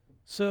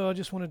So I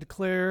just want to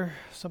declare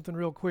something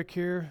real quick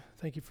here.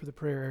 Thank you for the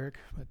prayer, Eric.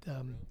 But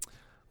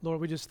Lord,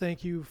 we just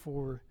thank you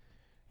for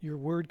your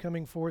word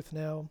coming forth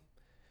now.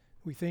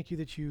 We thank you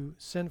that you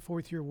send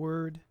forth your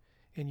word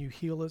and you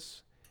heal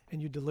us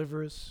and you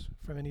deliver us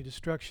from any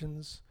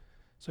destructions.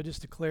 So I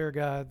just declare,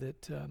 God,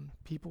 that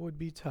people would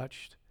be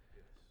touched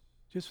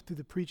just through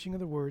the preaching of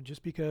the word,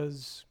 just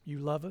because you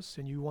love us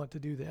and you want to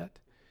do that.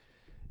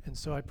 And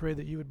so I pray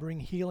that you would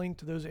bring healing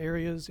to those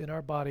areas in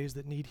our bodies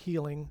that need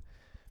healing.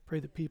 Pray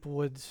that people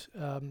would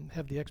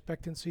have the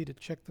expectancy to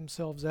check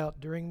themselves out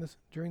during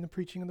the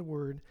preaching of the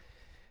word,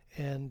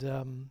 and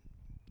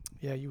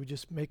you would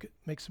just make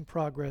some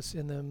progress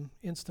in them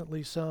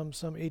instantly. Some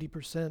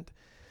 80%,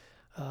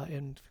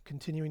 and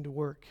continuing to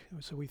work.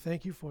 So we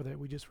thank you for that.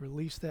 We just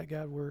release that,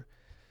 God. We're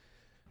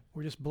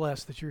just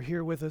blessed that you're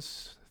here with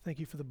us. Thank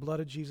you for the blood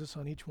of Jesus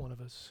on each one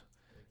of us.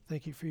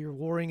 Thank you for your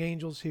warring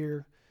angels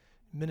here,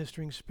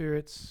 ministering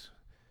spirits.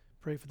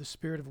 Pray for the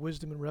spirit of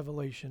wisdom and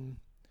revelation.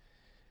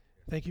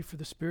 Thank you for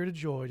the spirit of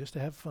joy, just to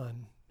have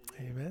fun.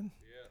 Amen.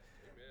 Yeah,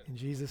 amen. In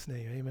Jesus'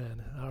 name,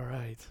 amen. All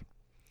right.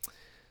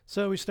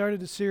 So we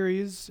started a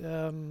series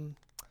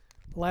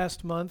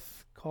last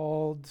month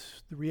called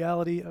The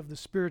Reality of the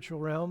Spiritual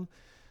Realm.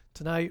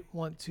 Tonight,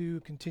 want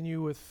to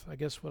continue with, I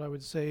guess what I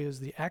would say is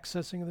the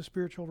accessing of the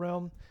spiritual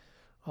realm,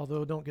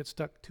 although don't get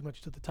stuck too much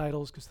to the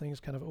titles because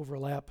things kind of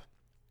overlap.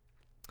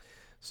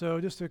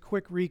 So just a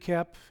quick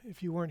recap,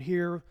 if you weren't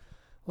here,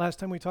 last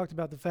time we talked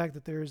about the fact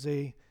that there is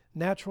a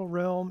natural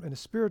realm and a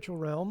spiritual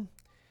realm,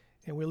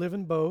 and we live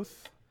in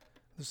both.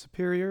 The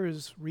superior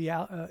is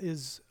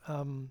the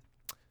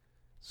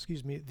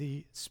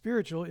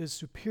spiritual is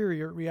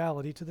superior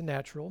reality to the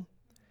natural.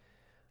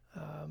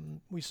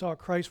 We saw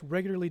Christ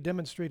regularly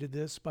demonstrated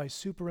this by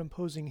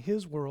superimposing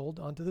his world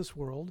onto this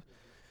world,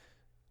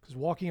 because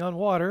walking on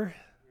water,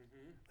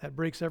 that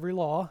breaks every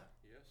law,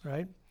 Yes.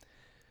 right?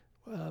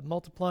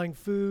 Multiplying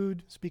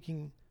food,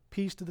 speaking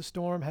peace to the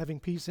storm,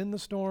 having peace in the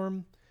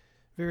storm,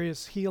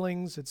 various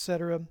healings,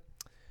 etc.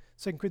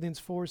 2 Corinthians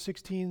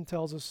 4:16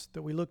 tells us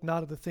that we look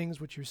not at the things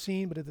which are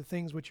seen, but at the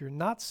things which are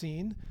not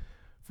seen,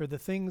 for the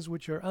things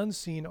which are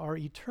unseen are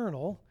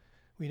eternal.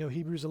 We know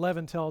Hebrews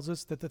 11 tells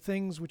us that the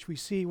things which we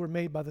see were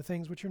made by the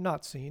things which are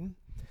not seen.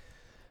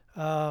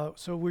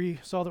 So we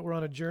saw that we're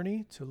on a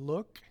journey to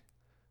look,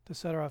 to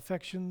set our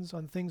affections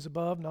on things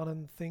above, not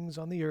on things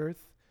on the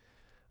earth,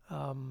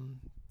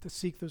 to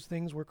seek those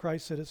things where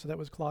Christ said it. So that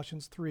was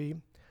Colossians 3.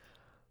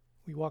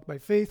 We walk by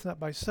faith, not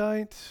by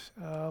sight.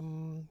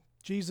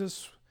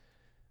 Jesus,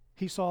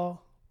 he saw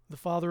the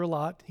Father a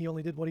lot. He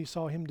only did what he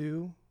saw him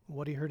do,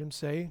 what he heard him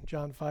say,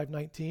 John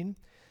 5:19.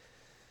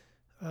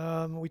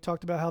 We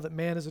talked about how that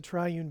man is a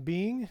triune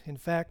being. In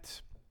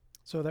fact,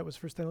 so that was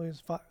 1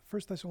 Thessalonians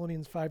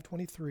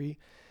 5:23,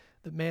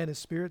 that man is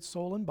spirit,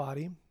 soul, and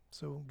body.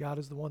 So God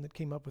is the one that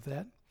came up with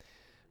that.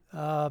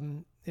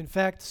 In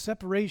fact,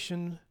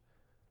 separation,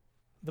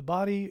 the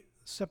body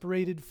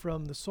separated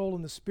from the soul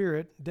and the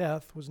spirit,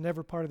 death, was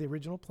never part of the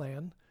original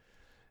plan.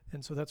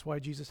 And so that's why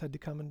Jesus had to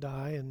come and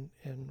die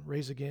and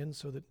raise again,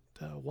 so that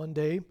one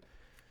day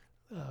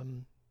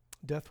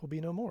death will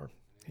be no more.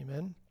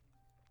 Amen.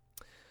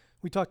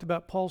 We talked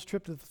about Paul's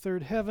trip to the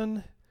third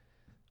heaven.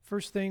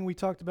 First thing we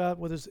talked about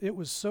was it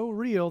was so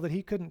real that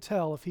he couldn't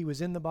tell if he was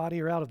in the body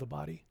or out of the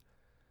body.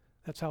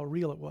 That's how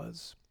real it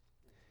was.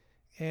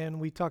 And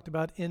we talked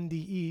about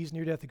NDEs,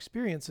 near-death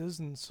experiences,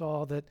 and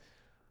saw that,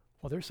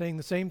 well, they're saying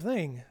the same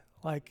thing.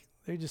 Like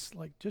they're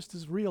just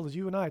as real as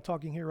you and I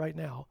talking here right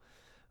now.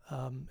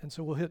 And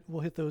so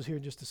we'll hit those here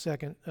in just a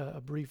second.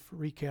 A brief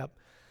recap.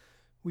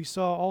 We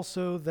saw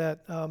also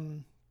that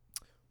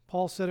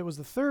Paul said it was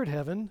the third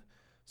heaven,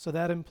 so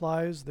that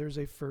implies there's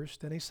a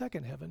first and a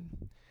second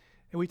heaven.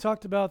 And we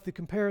talked about the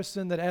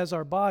comparison that as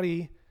our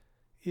body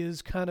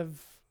is kind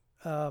of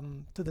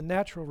to the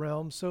natural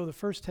realm, so the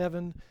first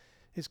heaven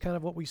is kind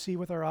of what we see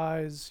with our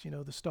eyes,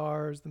 the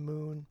stars, the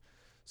moon,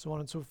 so on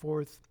and so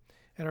forth.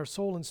 And our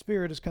soul and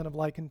spirit is kind of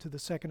likened to the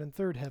second and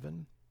third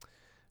heaven.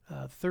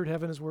 Third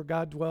heaven is where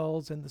God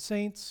dwells and the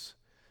saints.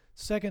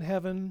 Second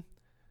heaven,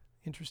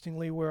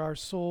 interestingly, where our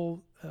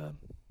soul,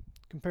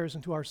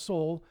 comparison to our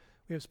soul,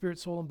 we have spirit,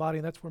 soul, and body,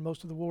 and that's where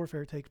most of the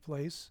warfare takes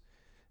place,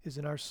 is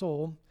in our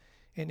soul.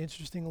 And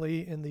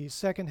interestingly, in the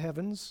second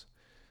heavens,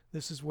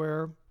 this is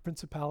where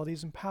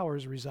principalities and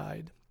powers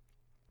reside.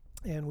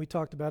 And we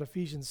talked about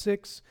Ephesians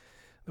 6.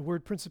 The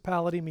word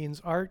principality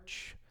means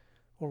arch,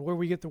 or where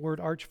we get the word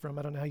arch from.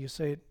 I don't know how you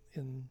say it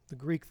in the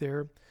Greek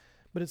there,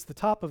 but it's the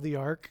top of the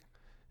arc.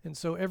 And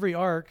so every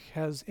arc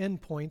has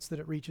endpoints that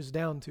it reaches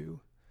down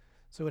to.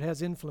 So it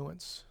has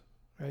influence,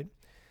 right?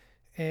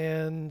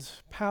 And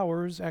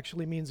powers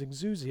actually means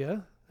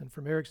exousia. And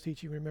from Eric's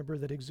teaching, remember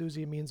that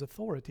exousia means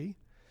authority.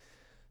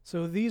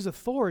 So these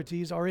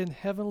authorities are in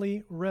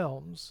heavenly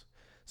realms.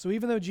 So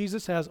even though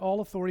Jesus has all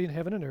authority in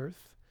heaven and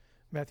earth,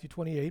 Matthew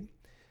 28,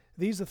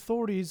 these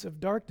authorities of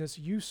darkness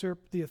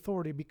usurp the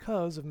authority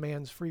because of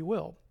man's free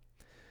will.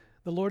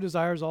 The Lord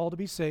desires all to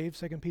be saved,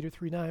 2 Peter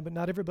 3:9, but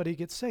not everybody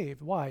gets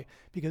saved. Why?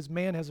 Because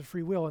man has a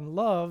free will, and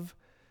love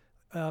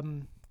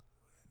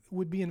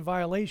would be in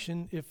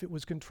violation if it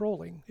was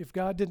controlling. If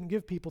God didn't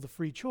give people the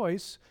free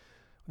choice,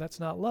 that's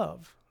not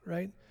love,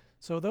 right?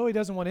 So though he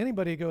doesn't want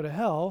anybody to go to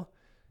hell,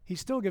 he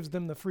still gives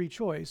them the free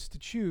choice to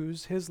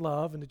choose his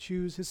love and to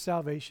choose his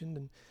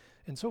salvation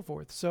and so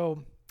forth.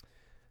 So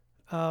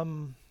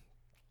the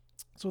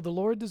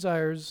Lord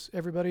desires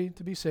everybody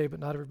to be saved, but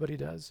not everybody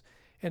does.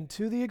 And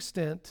to the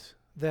extent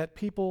that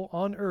people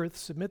on earth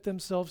submit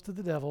themselves to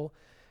the devil,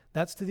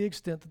 that's to the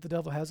extent that the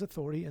devil has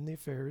authority in the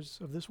affairs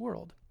of this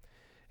world.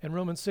 And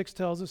Romans 6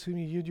 tells us, whom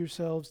you yield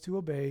yourselves to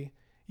obey,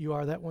 you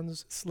are that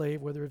one's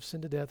slave, whether of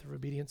sin to death or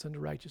obedience unto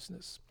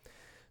righteousness.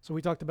 So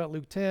we talked about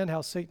Luke 10,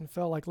 how Satan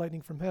fell like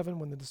lightning from heaven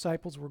when the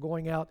disciples were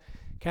going out,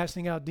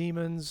 casting out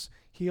demons,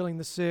 healing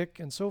the sick,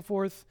 and so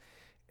forth.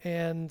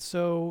 And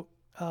so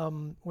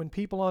when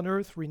people on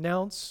earth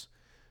renounce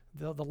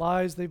the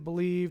lies they've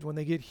believed, when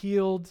they get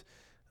healed,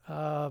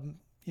 and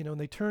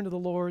they turn to the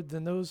Lord,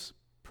 then those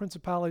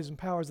principalities and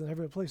powers in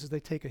every places, they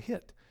take a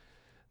hit.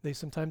 They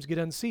sometimes get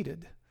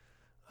unseated,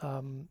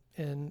 and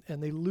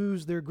they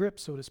lose their grip,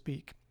 so to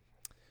speak.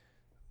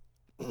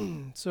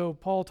 So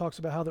Paul talks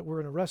about how that we're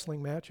in a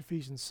wrestling match,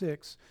 Ephesians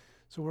 6.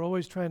 So we're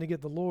always trying to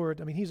get the Lord.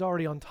 I mean, he's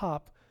already on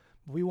top.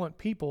 But we want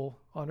people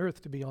on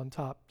earth to be on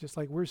top, just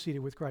like we're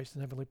seated with Christ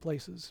in heavenly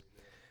places.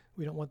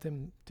 We don't want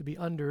them to be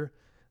under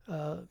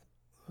the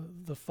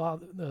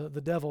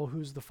devil,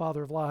 who's the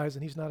father of lies,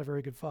 and he's not a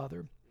very good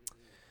father.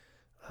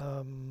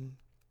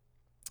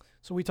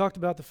 So we talked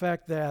about the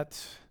fact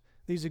that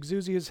these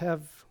exousias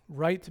have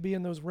right to be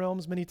in those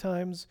realms many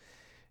times.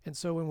 And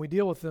so when we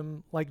deal with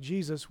them, like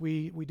Jesus,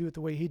 we do it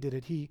the way he did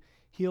it. He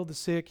healed the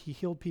sick, he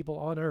healed people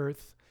on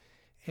earth,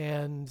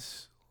 and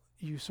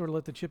you sort of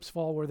let the chips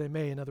fall where they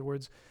may. In other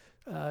words,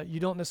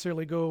 you don't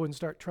necessarily go and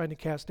start trying to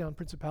cast down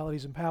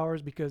principalities and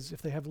powers, because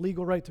if they have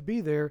legal right to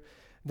be there,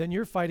 then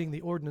you're fighting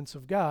the ordinance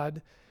of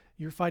God.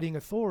 You're fighting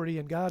authority,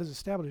 and God has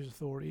established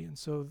authority. And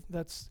so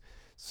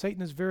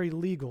Satan is very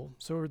legal.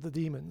 So are the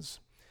demons.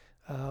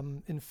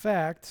 In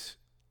fact,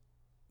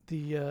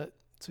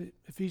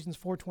 Ephesians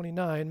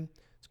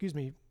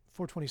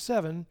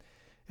 4:27,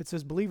 it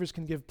says believers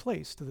can give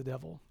place to the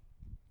devil.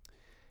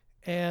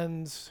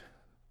 And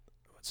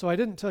so I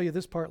didn't tell you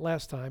this part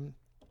last time.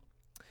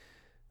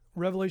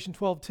 Revelation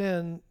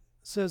 12:10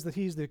 says that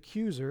he's the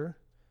accuser,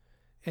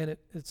 and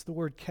it's the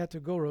word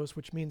kategoros,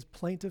 which means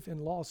plaintiff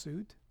in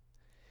lawsuit.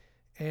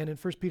 And in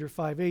 1 Peter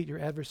 5:8, your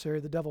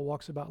adversary, the devil,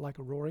 walks about like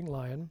a roaring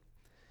lion.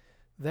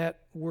 That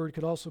word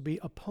could also be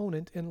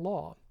opponent in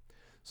law.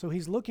 So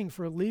he's looking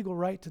for a legal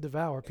right to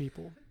devour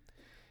people.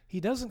 He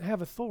doesn't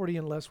have authority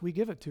unless we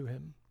give it to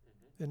him,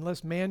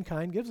 unless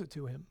mankind gives it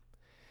to him.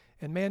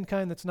 And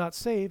mankind that's not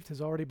saved has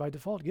already by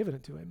default given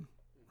it to him,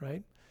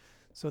 right?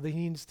 So that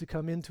he needs to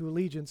come into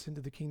allegiance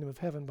into the kingdom of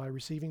heaven by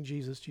receiving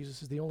Jesus.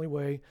 Jesus is the only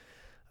way.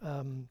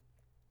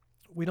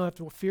 We don't have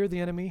to fear the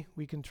enemy.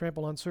 We can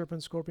trample on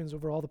serpents, scorpions,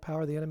 over all the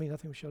power of the enemy.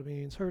 Nothing shall by any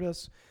means hurt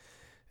us.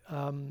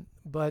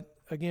 But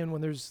again,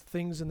 when there's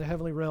things in the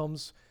heavenly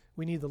realms,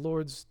 we need the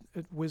Lord's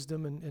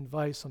wisdom and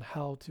advice on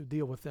how to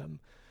deal with them.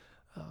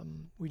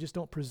 We just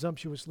don't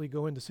presumptuously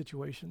go into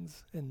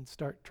situations and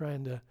start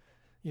trying to,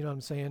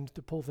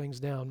 to pull things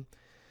down.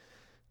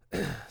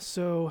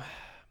 So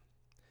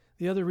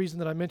the other reason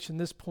that I mentioned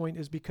this point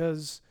is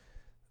because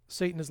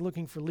Satan is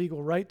looking for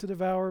legal right to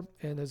devour.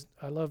 And as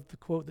I love the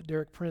quote that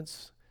Derek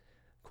Prince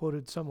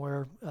quoted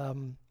somewhere,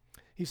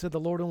 he said, "The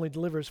Lord only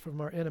delivers from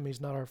our enemies,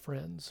 not our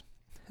friends."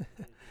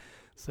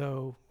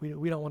 So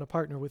we don't want to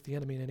partner with the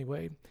enemy in any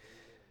way.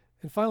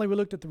 And finally, we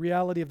looked at the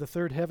reality of the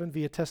third heaven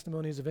via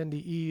testimonies of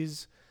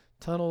NDEs,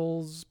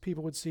 tunnels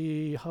people would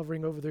see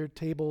hovering over their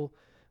table,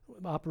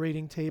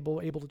 operating table,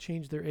 able to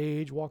change their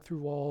age, walk through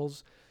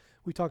walls.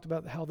 We talked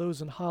about how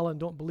those in Holland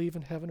don't believe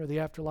in heaven or the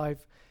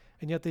afterlife,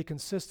 and yet they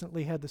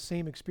consistently had the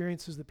same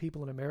experiences that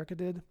people in America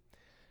did.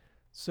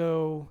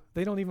 So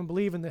they don't even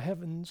believe in the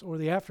heavens or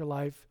the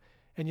afterlife,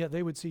 and yet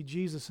they would see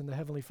Jesus and the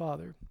Heavenly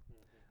Father.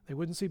 They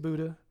wouldn't see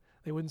Buddha.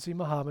 They wouldn't see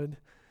Muhammad.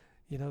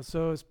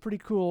 So it's pretty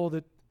cool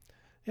that,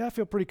 I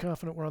feel pretty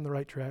confident we're on the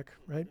right track,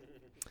 right?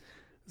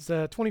 It's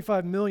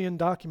 25 million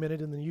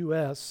documented in the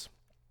U.S.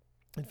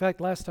 In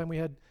fact, last time we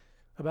had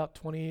about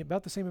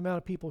the same amount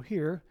of people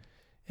here,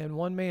 and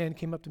one man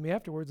came up to me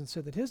afterwards and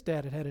said that his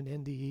dad had an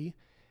NDE,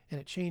 and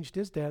it changed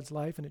his dad's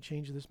life, and it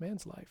changed this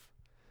man's life.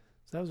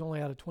 So that was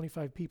only out of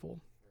 25 people.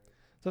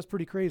 So that's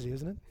pretty crazy,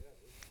 isn't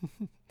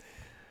it?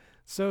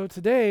 So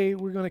today,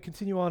 we're going to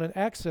continue on in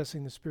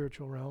accessing the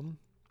spiritual realm.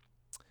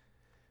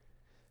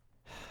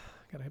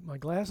 Got to have my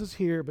glasses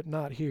here, but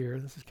not here.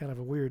 This is kind of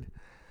a weird.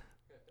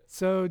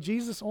 So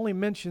Jesus only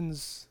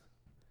mentions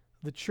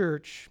the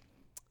church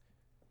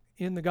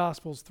in the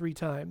Gospels 3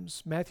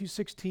 times. Matthew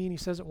 16, he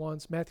says it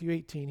once. Matthew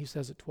 18, he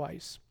says it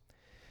twice.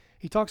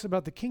 He talks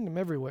about the kingdom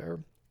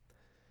everywhere.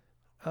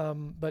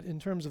 But in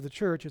terms of the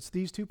church, it's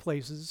these 2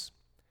 places.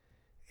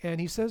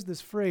 And he says this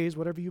phrase,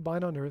 whatever you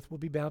bind on earth will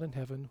be bound in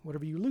heaven.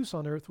 Whatever you loose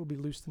on earth will be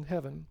loosed in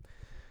heaven.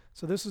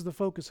 So this is the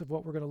focus of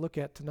what we're going to look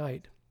at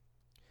tonight.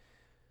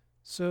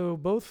 So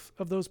both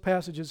of those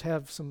passages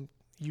have some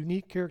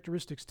unique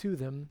characteristics to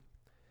them,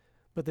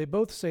 but they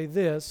both say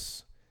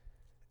this: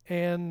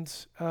 And,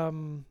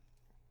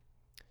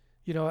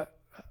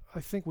 I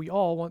think we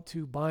all want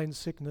to bind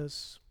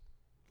sickness,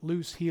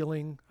 loose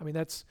healing. I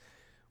mean,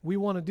 we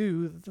want to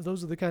do,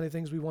 those are the kind of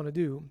things we want to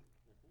do.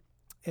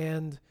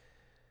 And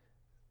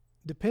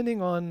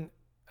depending on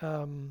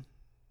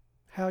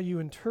how you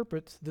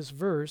interpret this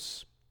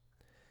verse,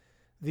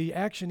 the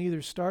action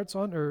either starts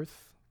on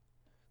earth,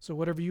 so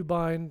whatever you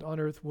bind on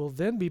earth will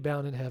then be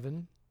bound in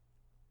heaven,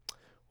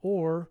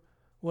 or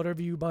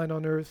whatever you bind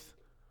on earth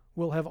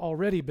will have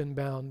already been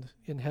bound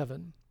in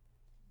heaven.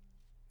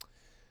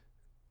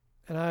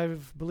 And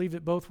I've believed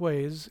it both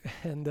ways,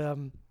 and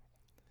what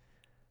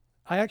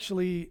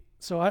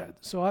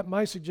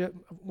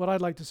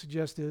I'd like to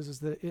suggest is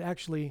that it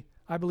actually,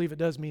 I believe it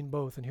does mean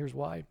both, and here's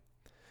why.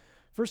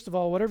 First of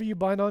all, whatever you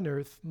bind on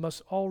earth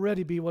must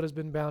already be what has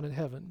been bound in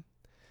heaven.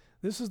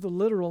 This is the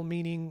literal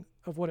meaning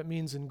of what it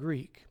means in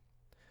Greek.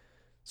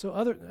 So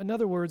in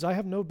other words, I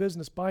have no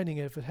business binding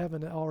it if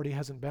heaven already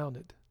hasn't bound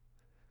it.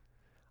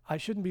 I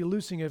shouldn't be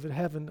loosing it if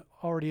heaven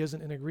already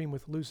isn't in agreement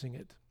with loosing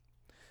it.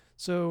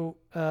 So,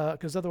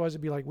 because otherwise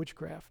it'd be like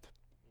witchcraft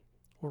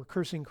or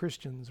cursing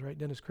Christians, right?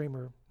 Dennis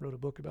Kramer wrote a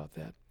book about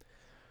that.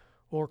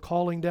 Or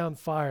calling down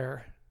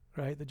fire,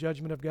 right? The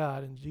judgment of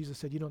God. And Jesus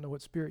said, you don't know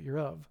what spirit you're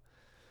of.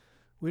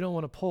 We don't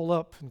want to pull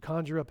up and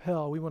conjure up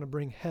hell. We want to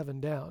bring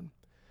heaven down.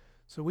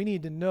 So we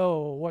need to know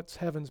what's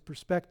heaven's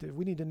perspective.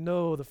 We need to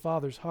know the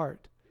Father's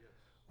heart.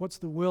 What's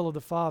the will of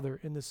the Father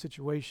in this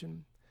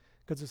situation?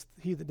 Because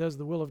he that does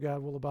the will of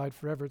God will abide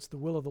forever. It's the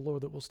will of the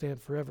Lord that will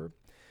stand forever.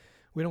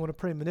 We don't want to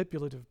pray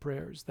manipulative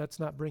prayers. That's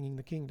not bringing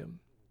the kingdom.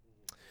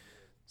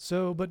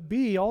 So, but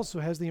B also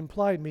has the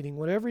implied meaning.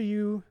 Whatever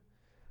you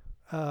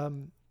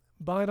bind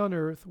on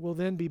earth will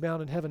then be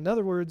bound in heaven. In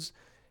other words,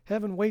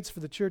 heaven waits for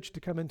the church to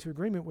come into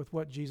agreement with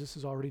what Jesus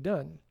has already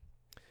done.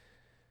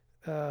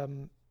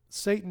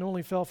 Satan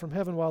only fell from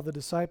heaven while the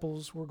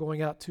disciples were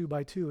going out 2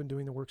 by 2 and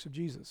doing the works of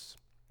Jesus.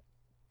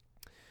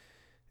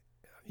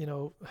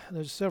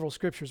 There's several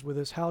scriptures with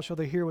this. How shall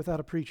they hear without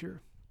a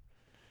preacher?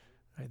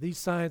 Right, these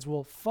signs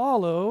will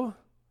follow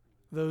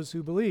those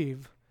who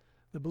believe.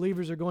 The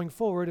believers are going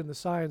forward and the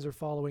signs are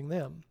following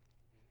them.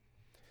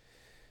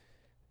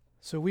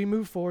 So we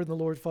move forward and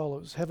the Lord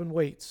follows. Heaven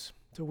waits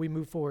till we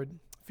move forward.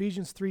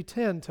 Ephesians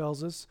 3:10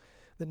 tells us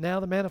that now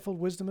the manifold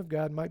wisdom of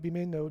God might be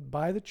made known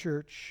by the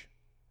church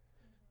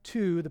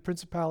to the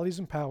principalities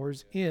and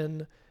powers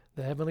in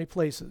the heavenly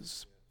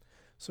places.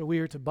 So we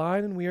are to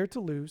bind and we are to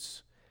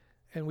loose,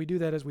 and we do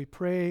that as we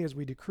pray, as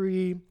we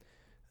decree,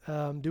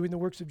 doing the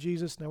works of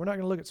Jesus. Now, we're not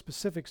going to look at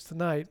specifics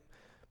tonight,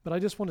 but I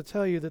just want to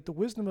tell you that the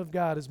wisdom of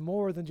God is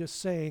more than just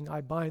saying,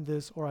 I bind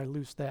this or I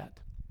loose that.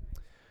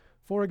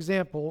 For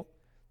example,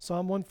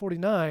 Psalm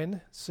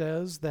 149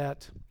 says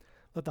that,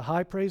 let the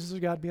high praises of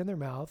God be in their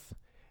mouth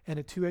and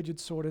a two-edged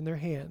sword in their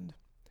hand.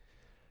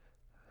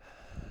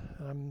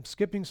 I'm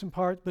skipping some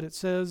parts, but it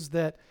says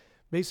that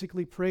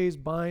basically praise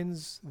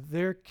binds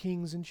their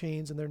kings in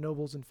chains and their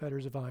nobles in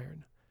fetters of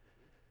iron.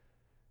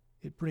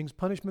 It brings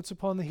punishments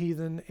upon the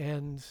heathen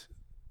and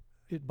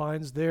it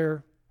binds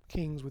their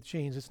kings with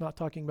chains. It's not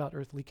talking about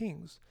earthly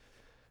kings.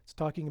 It's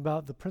talking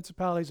about the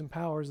principalities and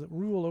powers that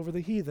rule over the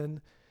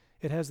heathen.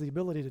 It has the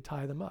ability to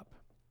tie them up.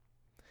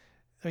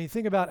 I mean,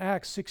 think about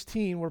Acts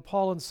 16 where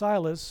Paul and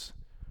Silas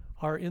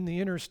are in the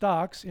inner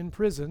stocks in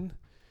prison.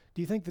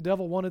 Do you think the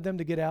devil wanted them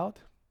to get out?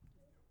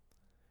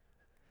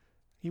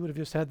 He would have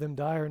just had them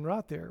die and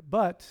rot there.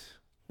 But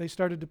they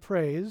started to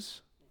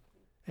praise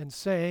and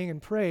sang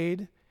and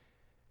prayed,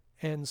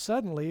 and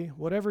suddenly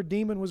whatever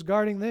demon was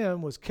guarding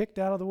them was kicked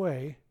out of the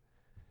way,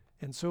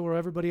 and so were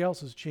everybody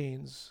else's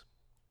chains.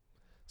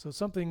 So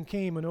something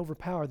came and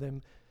overpowered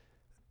them,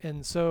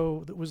 and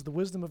so it was the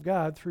wisdom of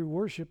God through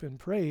worship and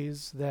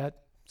praise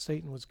that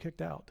Satan was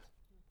kicked out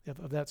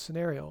of that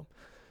scenario.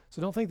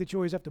 So don't think that you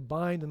always have to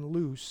bind and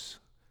loose,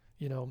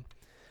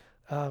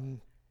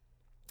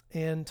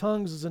 And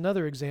tongues is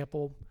another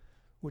example,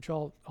 which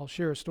I'll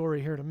share a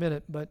story here in a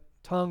minute. But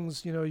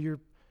tongues, you're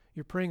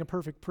praying a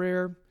perfect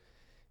prayer,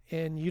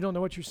 and you don't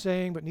know what you're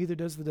saying, but neither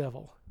does the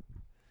devil.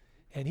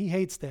 And he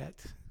hates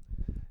that.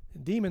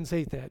 And demons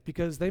hate that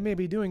because they may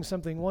be doing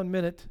something 1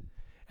 minute,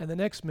 and the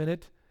next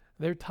minute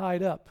they're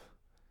tied up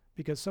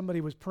because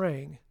somebody was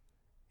praying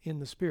in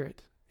the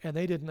Spirit, and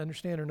they didn't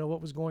understand or know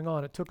what was going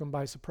on. It took them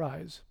by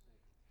surprise.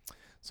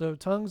 So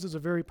tongues is a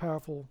very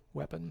powerful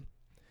weapon.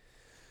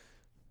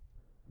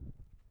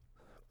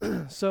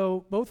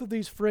 So both of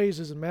these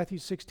phrases in Matthew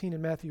 16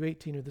 and Matthew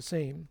 18 are the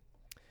same.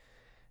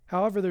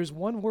 However, there's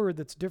one word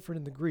that's different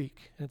in the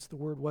Greek, and it's the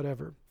word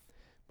whatever.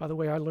 By the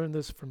way, I learned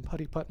this from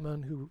Putty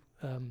Putman, who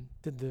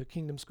did the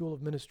Kingdom School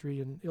of Ministry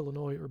in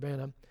Illinois,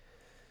 Urbana.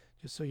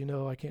 Just so you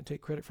know, I can't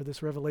take credit for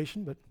this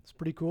revelation, but it's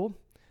pretty cool.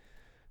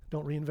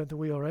 Don't reinvent the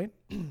wheel, right?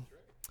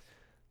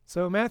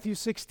 So Matthew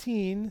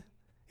 16,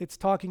 it's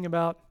talking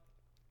about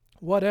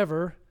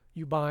whatever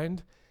you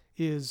bind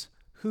is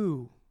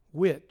who,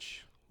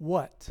 which,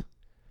 what.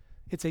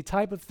 It's a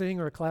type of thing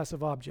or a class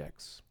of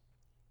objects.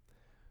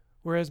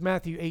 Whereas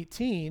Matthew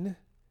 18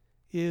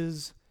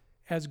 is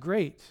as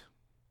great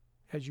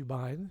as you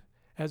bind,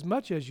 as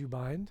much as you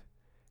bind,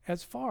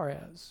 as far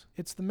as.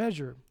 It's the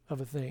measure of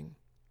a thing.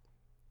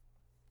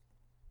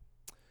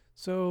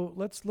 So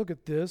let's look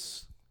at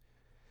this.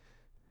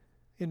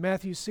 In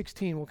Matthew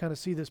 16, we'll kind of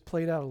see this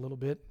played out a little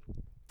bit.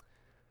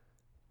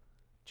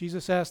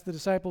 Jesus asked the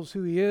disciples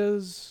who he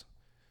is.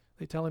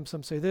 They tell him,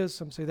 some say this,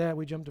 some say that.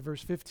 We jump to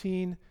verse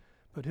 15.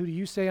 But who do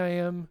you say I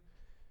am?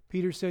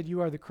 Peter said,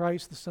 you are the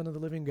Christ, the Son of the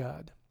living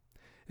God.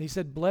 And he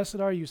said, blessed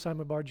are you,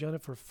 Simon Bar-Jonah,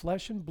 for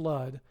flesh and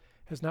blood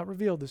has not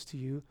revealed this to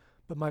you,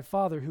 but my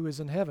Father who is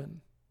in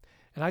heaven.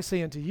 And I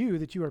say unto you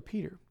that you are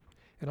Peter.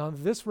 And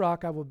on this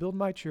rock I will build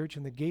my church,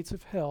 and the gates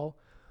of hell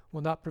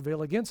will not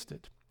prevail against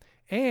it.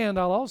 And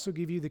I'll also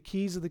give you the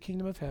keys of the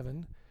kingdom of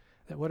heaven,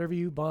 that whatever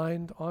you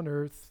bind on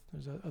earth,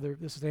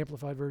 this is the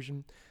Amplified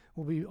Version,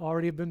 will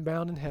already have been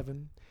bound in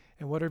heaven,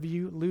 and whatever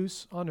you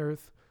loose on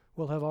earth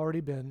will have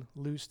already been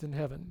loosed in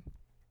heaven.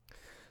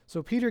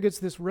 So Peter gets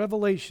this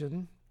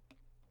revelation.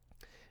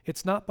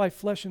 It's not by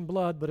flesh and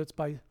blood, but it's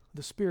by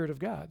the Spirit of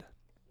God.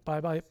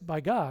 By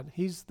God.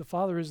 The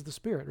Father is the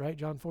Spirit, right?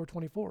 John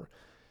 4:24.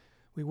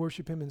 We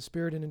worship him in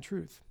spirit and in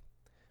truth,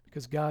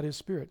 because God is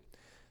spirit.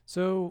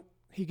 So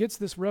he gets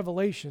this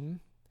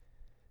revelation,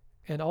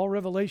 and all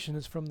revelation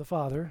is from the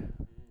Father.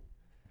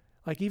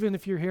 Like, even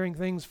if you're hearing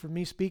things from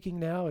me speaking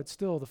now, it's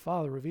still the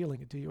Father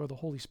revealing it to you, or the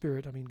Holy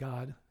Spirit,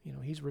 God,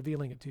 he's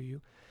revealing it to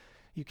you.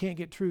 You can't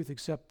get truth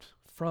except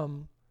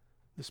from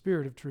the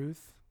Spirit of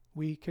truth.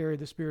 We carry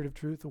the Spirit of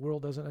truth the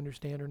world doesn't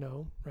understand or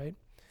know, right?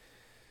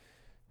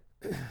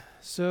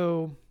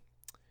 So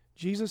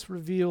Jesus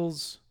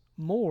reveals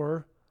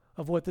more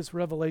of what this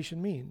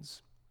revelation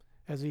means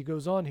as he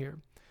goes on here.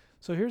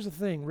 So here's the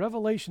thing.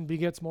 Revelation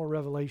begets more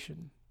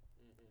revelation.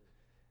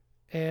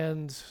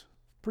 And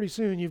pretty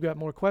soon you've got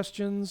more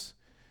questions.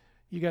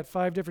 You got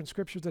 5 different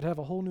scriptures that have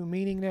a whole new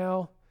meaning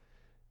now.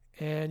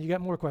 And you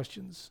got more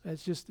questions.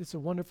 It's a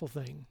wonderful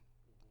thing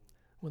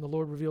when the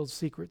Lord reveals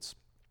secrets.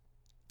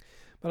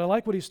 But I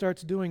like what he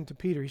starts doing to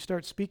Peter. He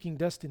starts speaking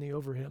destiny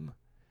over him.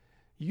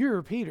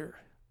 You're Peter,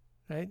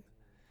 right?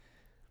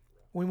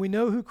 When we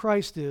know who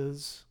Christ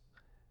is,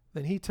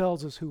 then he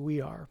tells us who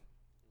we are.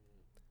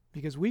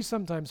 Because we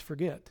sometimes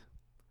forget.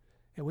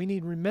 And we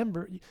need to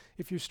remember,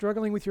 if you're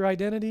struggling with your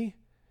identity,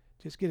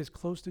 just get as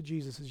close to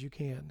Jesus as you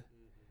can.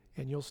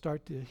 And you'll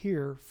start to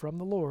hear from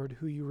the Lord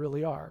who you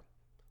really are,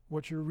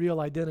 what your real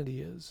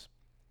identity is.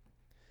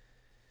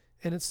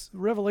 And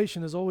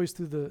revelation is always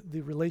through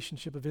the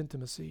relationship of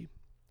intimacy.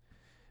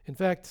 In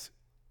fact,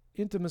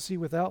 intimacy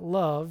without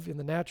love in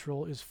the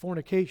natural is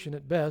fornication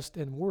at best,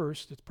 and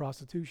worst, it's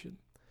prostitution.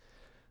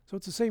 So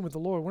it's the same with the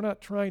Lord. We're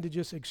not trying to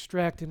just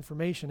extract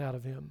information out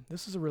of him.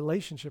 This is a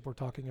relationship we're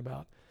talking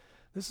about.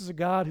 This is a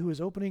God who is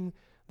opening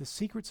the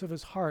secrets of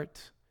his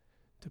heart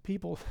to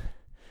people.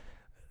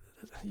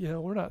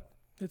 We're not,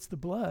 it's the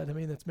blood,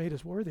 that's made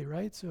us worthy,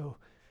 right? So,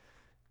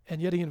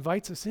 and yet he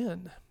invites us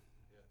in.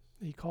 Yes.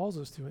 He calls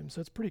us to him. So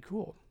it's pretty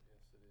cool.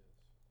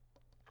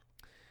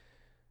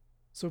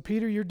 So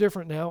Peter, you're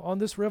different now. On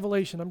this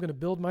revelation, I'm going to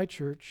build my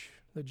church,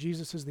 that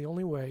Jesus is the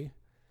only way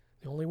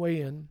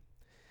in.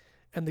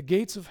 And the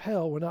gates of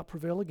hell will not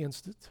prevail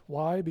against it.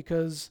 Why?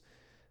 Because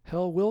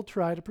hell will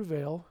try to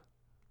prevail,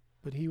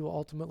 but he will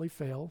ultimately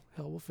fail.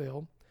 Hell will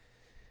fail.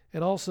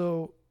 And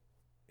also,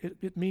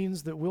 it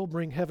means that we'll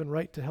bring heaven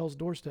right to hell's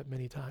doorstep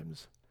many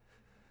times.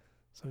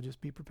 So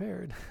just be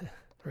prepared,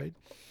 right?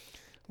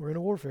 We're in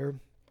a warfare.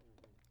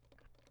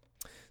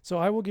 So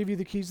I will give you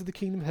the keys of the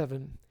kingdom of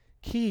heaven.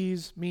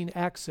 Keys mean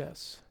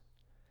access.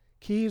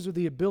 Keys are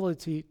the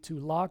ability to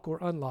lock or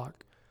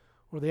unlock,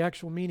 or the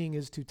actual meaning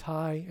is to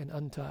tie and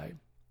untie.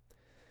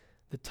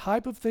 The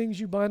type of things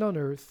you bind on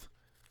earth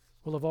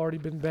will have already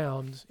been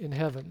bound in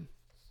heaven.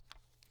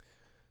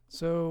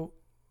 So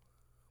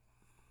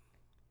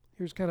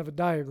here's kind of a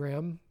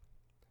diagram.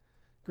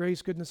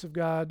 Grace, goodness of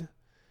God.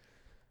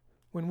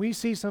 When we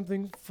see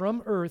something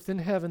from earth in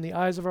heaven, the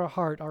eyes of our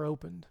heart are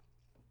opened.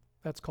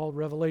 That's called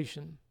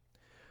revelation.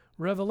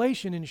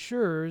 Revelation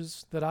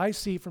ensures that I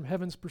see from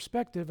heaven's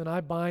perspective, and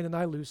I bind and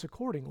I loose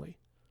accordingly.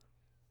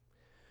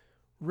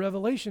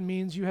 Revelation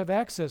means you have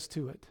access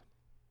to it.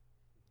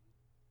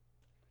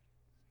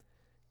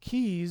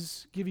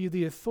 Keys give you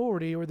the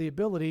authority or the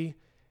ability,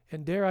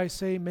 and dare I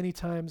say many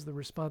times the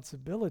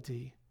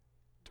responsibility,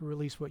 to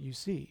release what you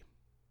see.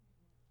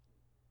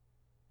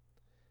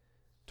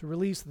 To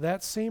release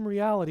that same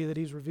reality that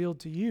he's revealed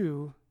to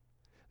you.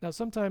 Now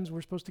sometimes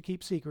we're supposed to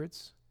keep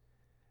secrets,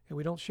 and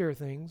we don't share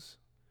things.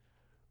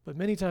 But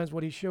many times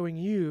what he's showing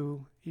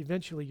you,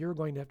 eventually you're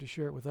going to have to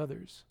share it with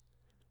others.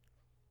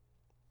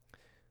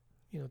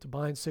 To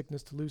bind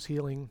sickness, to loose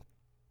healing,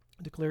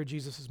 declare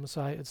Jesus as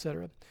Messiah,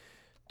 etc.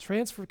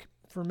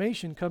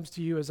 Transformation comes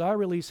to you as I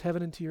release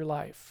heaven into your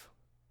life.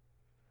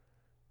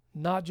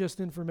 Not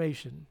just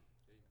information.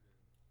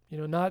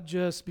 Not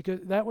just, because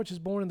that which is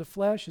born in the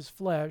flesh is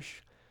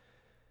flesh,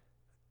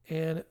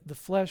 and the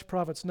flesh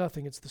profits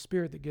nothing. It's the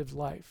Spirit that gives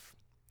life.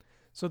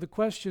 So the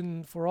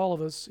question for all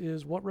of us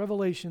is, what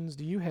revelations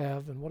do you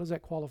have, and what does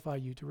that qualify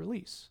you to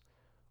release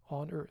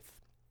on earth?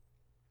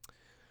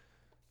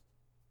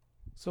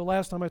 So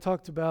last time I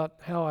talked about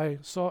how I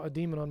saw a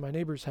demon on my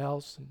neighbor's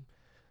house, and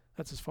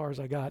That's as far as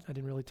I got. I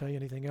didn't really tell you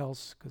anything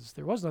else because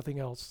there was nothing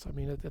else. I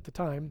mean, at the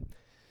time,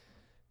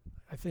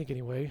 I think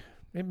anyway,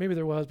 maybe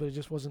there was, but it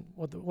just wasn't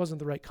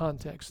the right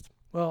context.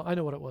 Well, I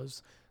know what it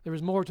was. There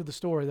was more to the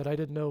story that I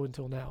didn't know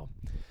until now.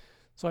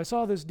 So I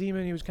saw this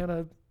demon. He was kind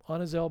of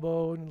on his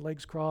elbow and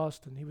legs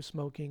crossed, and he was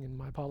smoking. And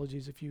my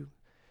apologies if you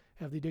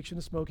have the addiction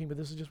to smoking, but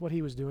this is just what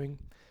he was doing.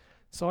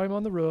 Saw him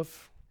on the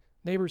roof,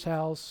 neighbor's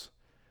house.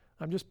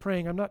 I'm just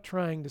praying. I'm not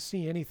trying to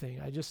see anything.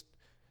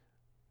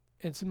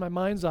 It's in my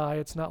mind's eye.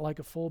 It's not like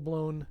a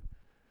full-blown,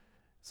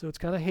 so it's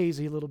kind of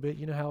hazy a little bit.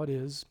 You know how it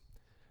is.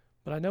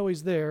 But I know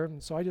he's there,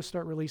 and so I just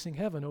start releasing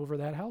heaven over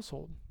that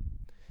household.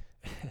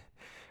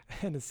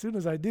 And as soon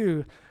as I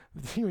do,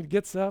 the demon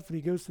gets up and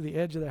he goes to the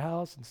edge of the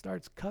house and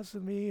starts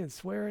cussing me and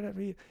swearing at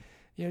me,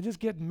 just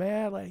getting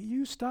mad, like,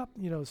 you stop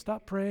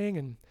praying.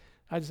 And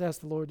I just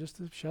asked the Lord just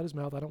to shut his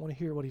mouth. I don't want to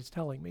hear what he's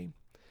telling me.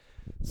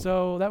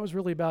 So that was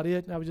really about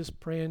it. And I was just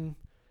praying,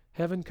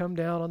 heaven come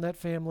down on that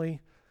family,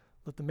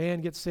 let the man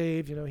get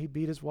saved. He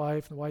beat his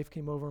wife, and the wife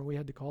came over, and we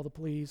had to call the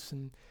police,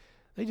 and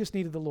they just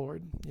needed the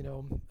Lord,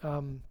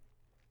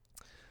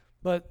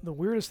 But the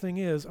weirdest thing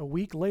is, a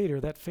week later,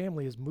 that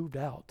family has moved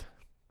out.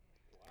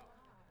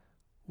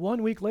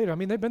 1 week later. I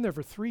mean, they've been there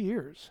for 3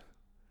 years.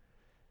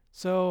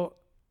 So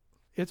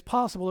it's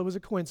possible it was a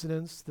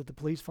coincidence that the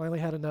police finally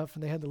had enough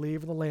and they had to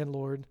leave, and the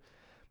landlord.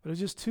 But it was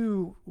just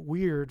too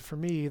weird for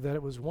me that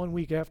it was 1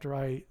 week after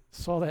I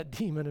saw that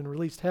demon and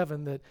released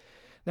heaven that,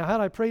 now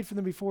had I prayed for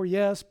them before?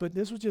 Yes, but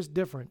this was just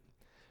different.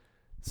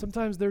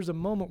 Sometimes there's a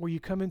moment where you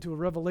come into a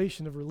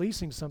revelation of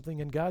releasing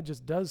something and God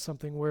just does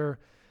something where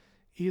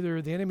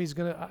either the enemy's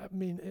going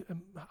to,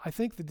 I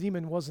think the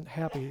demon wasn't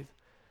happy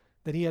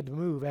that he had to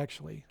move,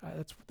 actually.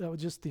 That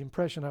was just the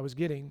impression I was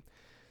getting.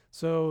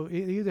 So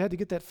he either had to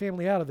get that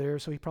family out of there,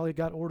 so he probably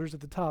got orders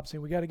at the top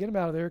saying, we got to get them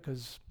out of there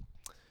because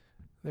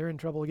they're in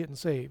trouble getting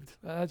saved.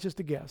 That's just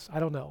a guess. I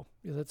don't know.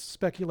 That's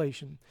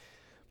speculation.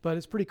 But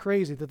it's pretty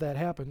crazy that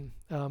happened.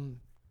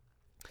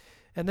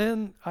 And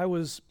then I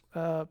was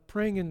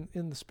praying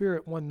in the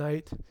Spirit one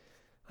night.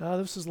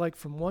 This is like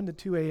from 1 to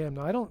 2 a.m.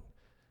 Now, I don't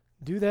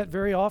do that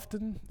very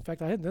often. In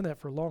fact, I hadn't done that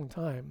for a long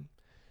time.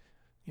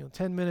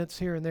 10 minutes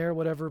here and there,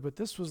 whatever. But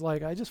this was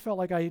like, I just felt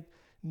like I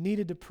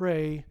needed to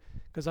pray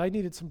because I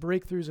needed some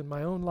breakthroughs in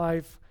my own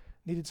life,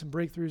 needed some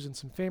breakthroughs in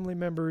some family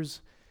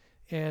members.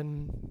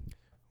 And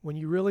when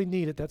you really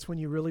need it, that's when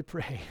you really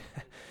pray.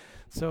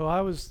 So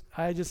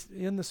I just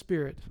in the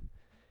Spirit,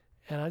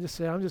 and I just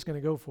said, I'm just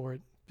going to go for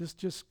it.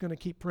 Just going to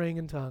keep praying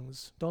in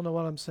tongues. Don't know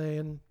what I'm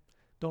saying.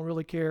 Don't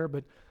really care,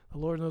 but the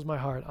Lord knows my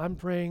heart. I'm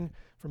praying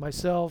for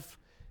myself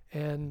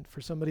and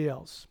for somebody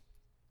else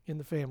in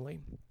the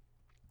family.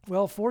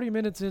 Well, 40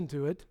 minutes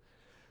into it,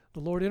 the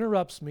Lord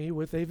interrupts me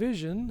with a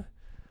vision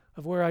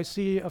of where I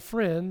see a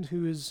friend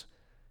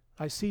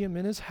I see him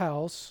in his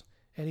house,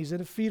 and he's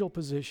in a fetal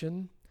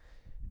position,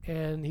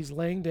 and he's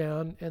laying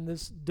down, and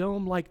this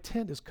dome-like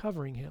tent is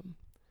covering him.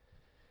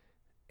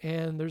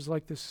 And there's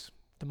like this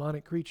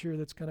demonic creature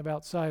that's kind of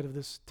outside of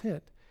this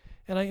tent.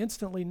 And I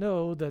instantly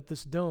know that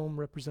this dome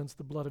represents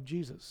the blood of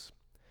Jesus.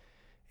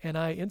 And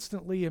I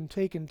instantly am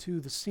taken to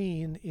the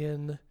scene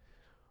in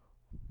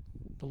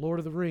The Lord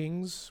of the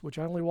Rings, which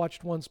I only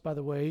watched once, by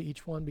the way,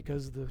 each one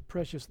because the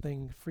precious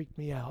thing freaked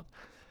me out.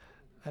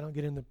 I don't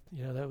get in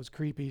that was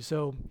creepy.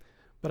 So,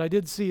 but I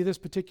did see this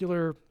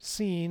particular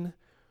scene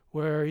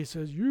where he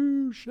says,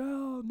 "You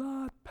shall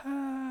not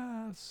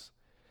pass."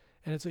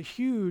 And it's a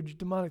huge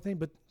demonic thing,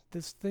 but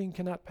this thing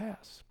cannot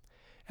pass.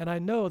 And I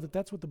know that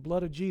that's what the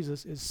blood of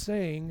Jesus is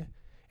saying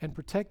and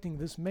protecting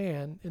this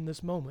man in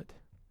this moment.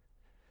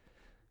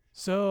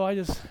 So I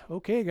just,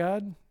 okay,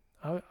 God,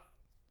 I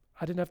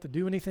didn't have to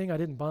do anything. I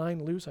didn't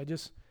bind, loose.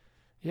 Just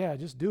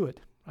do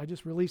it. I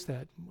just released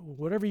that.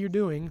 Whatever you're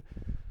doing,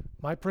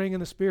 my praying in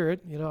the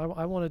Spirit,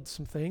 I wanted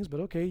some things, but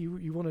okay,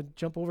 you want to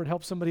jump over and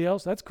help somebody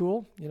else? That's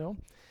cool,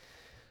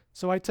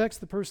 So I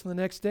text the person the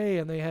next day,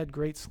 and they had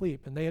great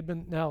sleep.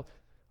 And now,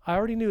 I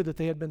already knew that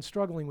they had been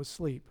struggling with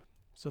sleep,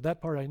 so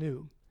that part I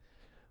knew.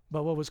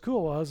 But what was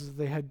cool was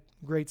they had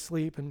great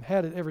sleep and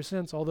had it ever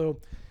since, although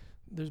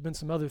there's been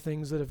some other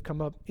things that have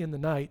come up in the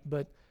night,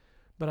 but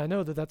I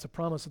know that that's a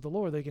promise of the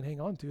Lord they can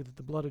hang on to, that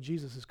the blood of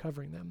Jesus is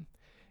covering them,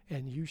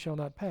 and you shall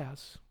not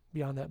pass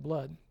beyond that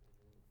blood.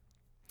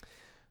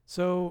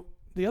 So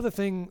the other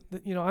thing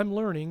that I'm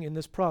learning in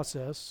this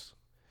process,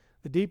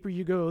 the deeper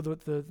you go,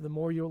 the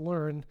more you'll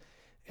learn,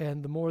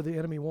 and the more the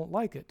enemy won't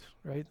like it,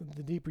 right?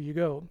 The deeper you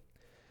go.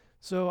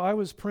 So I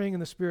was praying in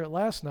the Spirit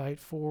last night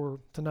for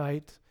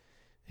tonight,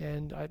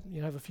 and I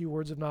have a few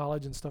words of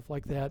knowledge and stuff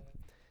like that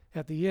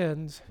at the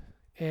end,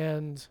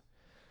 and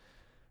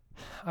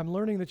I'm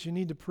learning that you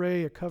need to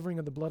pray a covering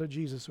of the blood of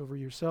Jesus over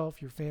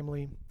yourself, your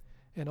family,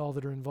 and all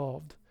that are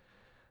involved.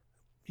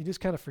 You just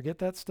kind of forget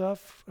that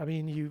stuff. I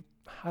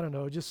don't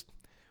know, just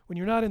when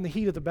you're not in the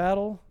heat of the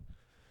battle,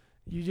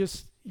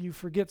 you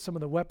forget some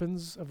of the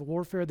weapons of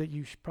warfare that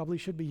you probably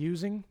should be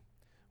using.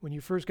 When you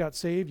first got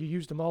saved, you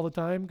used them all the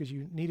time because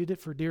you needed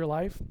it for dear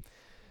life.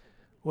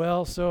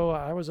 Well, so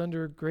I was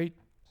under great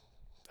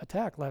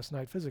attack last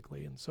night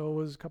physically, and so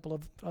was a couple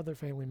of other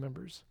family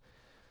members.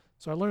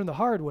 So I learned the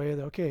hard way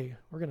that, okay,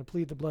 we're going to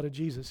plead the blood of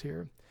Jesus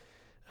here.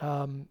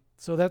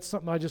 So that's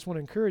something I just want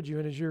to encourage you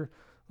in as you're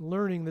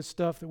learning this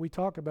stuff that we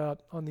talk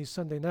about on these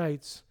Sunday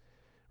nights.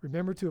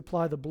 Remember to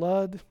apply the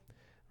blood.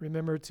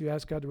 Remember to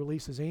ask God to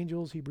release his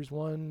angels. Hebrews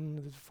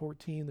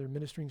 1:14, they're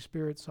ministering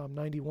spirits. Psalm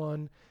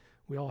 91,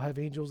 we all have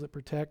angels that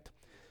protect.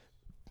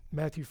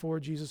 Matthew 4,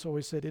 Jesus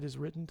always said, it is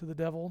written to the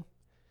devil.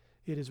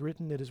 It is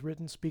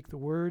written, speak the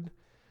word.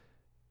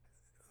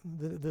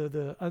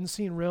 The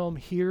unseen realm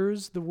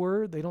hears the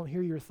word. They don't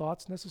hear your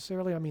thoughts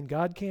necessarily. I mean,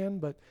 God can,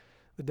 but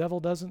the devil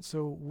doesn't,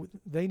 so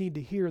they need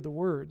to hear the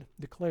word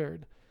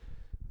declared.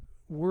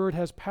 Word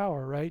has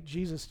power, right?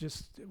 Jesus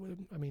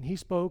he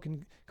spoke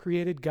and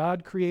created.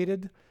 God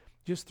created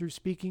just through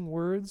speaking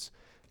words.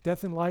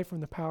 Death and life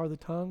from the power of the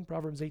tongue.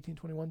 Proverbs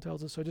 18:21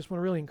 tells us. So I just want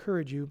to really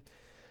encourage you.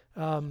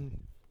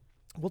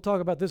 We'll talk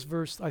about this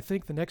verse, I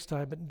think, the next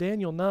time. But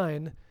Daniel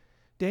 9,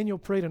 Daniel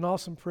prayed an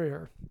awesome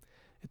prayer.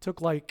 It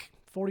took like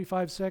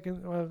 45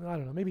 seconds, I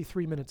don't know, maybe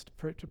 3 minutes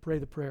to pray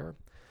the prayer.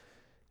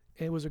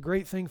 And it was a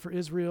great thing for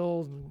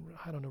Israel.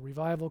 I don't know,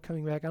 revival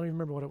coming back. I don't even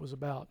remember what it was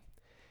about.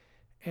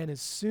 And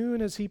as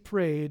soon as he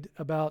prayed,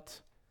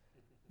 about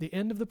the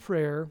end of the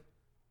prayer,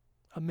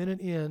 a minute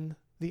in,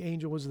 the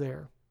angel was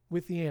there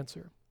with the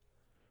answer.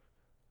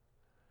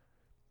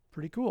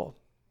 Pretty cool.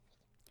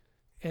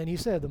 And he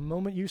said, the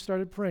moment you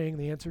started praying,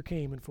 the answer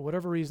came. And for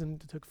whatever reason,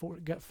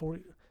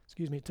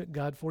 it took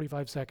God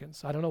 45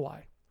 seconds. I don't know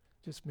why.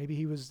 Just maybe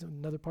he was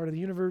another part of the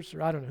universe,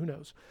 or I don't know, who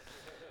knows.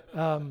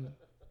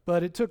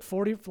 But it took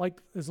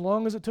as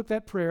long as it took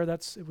that prayer,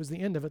 it was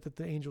the end of it that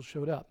the angel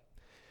showed up.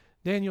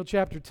 Daniel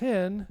chapter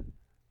 10,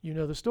 you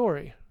know the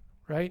story,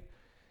 right?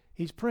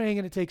 He's praying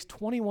and it takes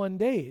 21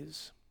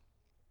 days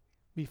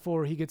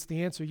before he gets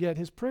the answer, yet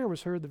his prayer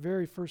was heard the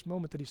very first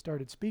moment that he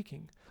started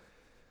speaking.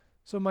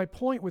 So my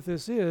point with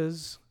this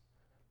is,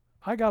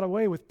 I got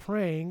away with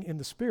praying in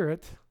the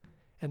Spirit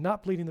and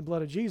not pleading the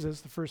blood of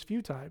Jesus the first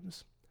few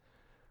times.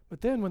 But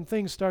then when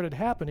things started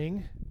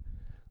happening,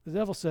 the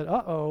devil said,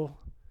 uh-oh,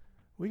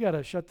 we got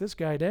to shut this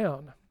guy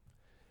down.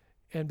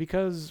 And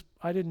because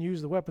I didn't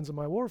use the weapons of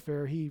my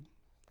warfare, he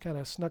kind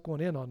of snuck one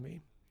in on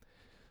me.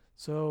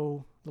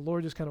 So the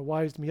Lord just kind of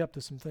wised me up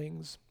to some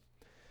things.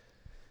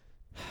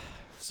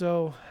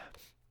 So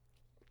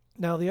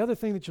now the other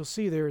thing that you'll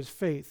see there is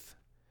faith.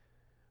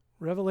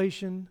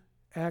 Revelation,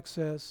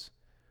 access,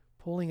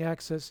 pulling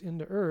access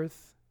into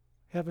earth,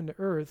 heaven to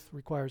earth,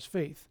 requires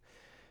faith.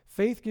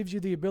 Faith gives you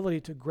the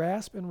ability to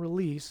grasp and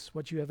release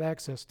what you have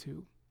access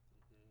to.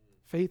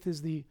 Faith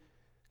is the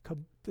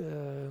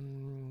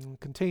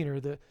container,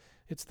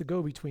 it's the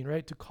go-between,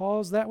 right? To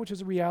cause that which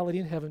is a reality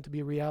in heaven to be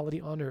a reality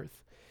on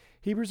earth.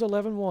 Hebrews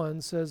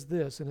 11:1 says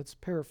this, and it's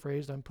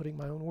paraphrased. I'm putting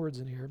my own words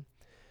in here.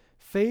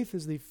 Faith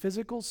is the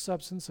physical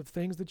substance of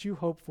things that you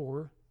hope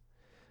for,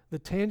 the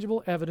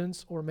tangible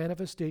evidence or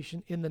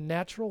manifestation in the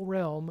natural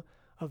realm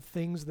of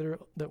things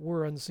that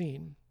were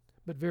unseen,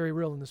 but very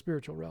real in the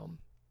spiritual realm.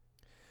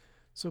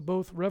 So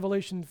both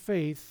revelation and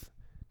faith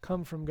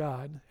come from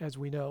God, as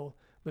we know,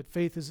 but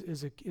faith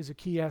is a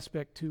key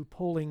aspect to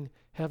pulling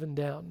heaven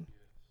down.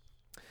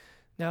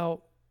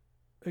 Now,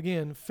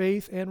 again,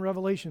 faith and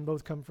revelation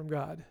both come from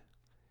God.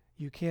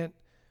 You can't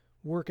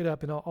work it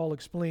up, and I'll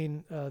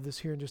explain this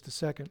here in just a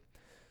second.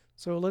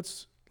 So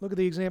let's look at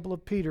the example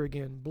of Peter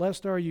again.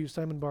 Blessed are you,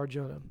 Simon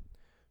Bar-Jonah.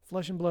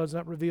 Flesh and blood has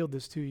not revealed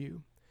this to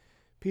you.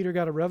 Peter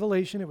got a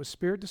revelation. It was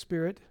spirit to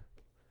spirit.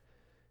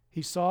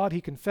 He saw it.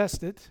 He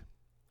confessed it.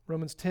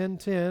 Romans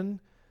 10:10,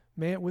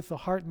 man with the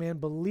heart man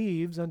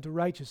believes unto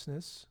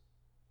righteousness,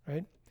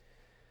 right?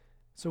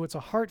 So it's a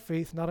heart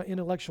faith, not an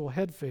intellectual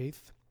head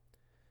faith.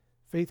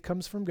 Faith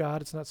comes from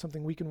God. It's not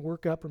something we can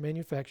work up or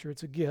manufacture.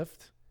 It's a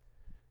gift.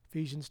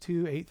 Ephesians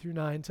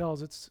 2:8-9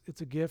 tells it's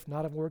a gift,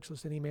 not of works,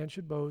 lest any man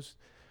should boast.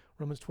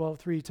 Romans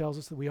 12:3 tells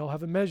us that we all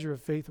have a measure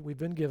of faith that we've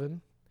been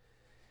given.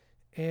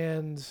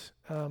 And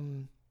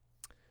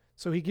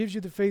so he gives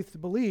you the faith to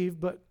believe,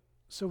 but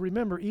so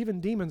remember, even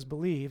demons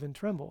believe and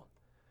tremble.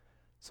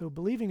 So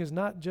believing is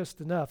not just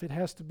enough. It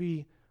has to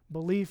be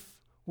belief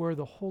where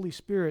the Holy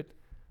Spirit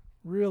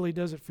really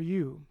does it for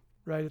you,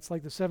 right? It's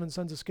like the 7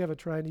 sons of Sceva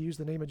trying to use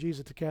the name of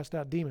Jesus to cast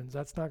out demons.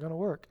 That's not going to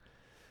work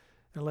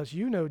unless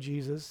you know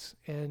Jesus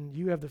and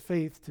you have the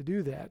faith to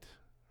do that,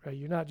 right?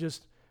 You're not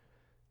just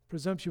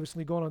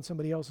presumptuously going on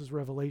somebody else's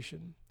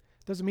revelation.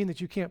 It doesn't mean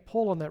that you can't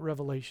pull on that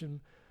revelation,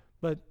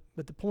 but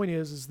the point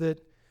is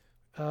that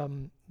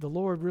the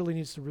Lord really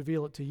needs to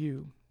reveal it to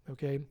you,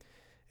 okay?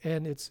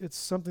 And it's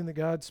something that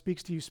God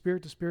speaks to you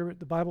spirit to spirit.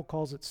 The Bible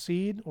calls it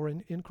seed or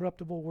an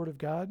incorruptible word of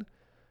God,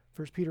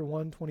 1 Peter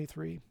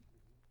 1:23.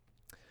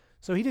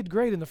 So he did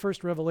great in the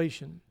first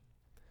revelation.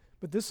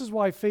 But this is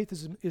why faith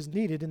is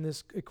needed in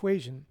this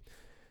equation.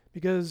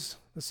 Because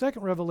the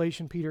second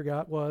revelation Peter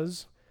got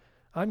was,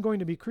 I'm going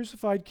to be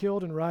crucified,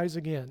 killed, and rise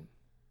again.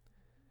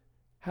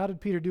 How did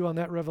Peter do on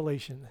that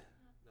revelation?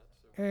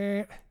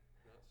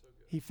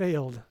 He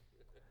failed.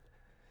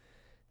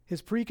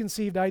 His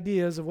preconceived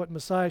ideas of what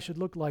Messiah should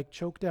look like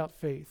choked out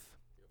faith.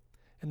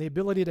 And the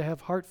ability to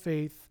have heart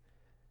faith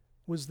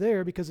was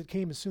there because it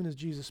came as soon as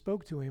Jesus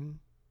spoke to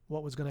him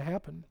what was going to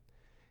happen.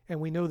 And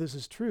we know this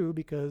is true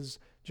because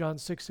John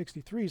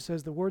 6:63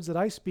 says, "The words that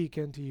I speak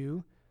unto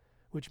you,"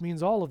 which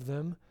means all of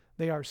them,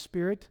 "they are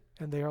spirit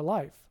and they are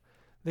life."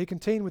 They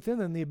contain within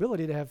them the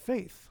ability to have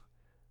faith.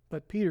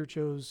 But Peter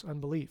chose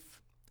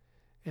unbelief.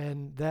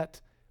 And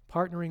that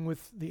partnering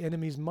with the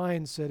enemy's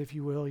mindset, if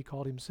you will, he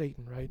called him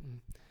Satan, right?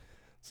 And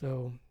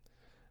so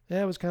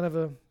that was kind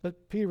of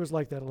but Peter was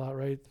like that a lot,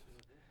 right?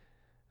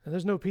 And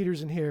there's no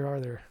Peters in here, are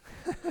there?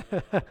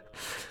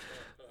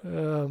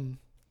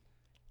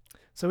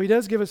 So he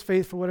does give us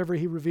faith for whatever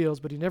he reveals,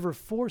 but he never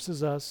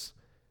forces us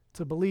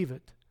to believe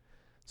it.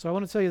 So I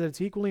want to tell you that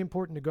it's equally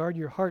important to guard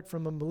your heart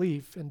from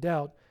unbelief and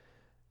doubt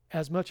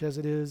as much as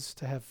it is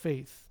to have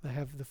faith, to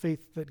have the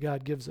faith that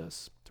God gives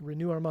us, to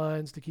renew our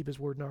minds, to keep his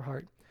word in our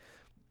heart.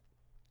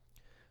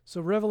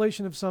 So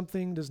revelation of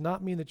something does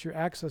not mean that you're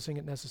accessing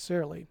it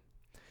necessarily.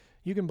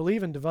 You can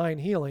believe in divine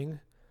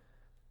healing.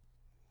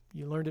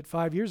 You learned it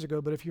 5 years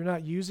ago, but if you're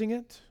not using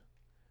it,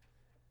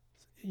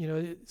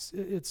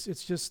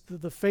 it's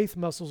just the faith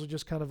muscles are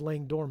just kind of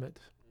laying dormant,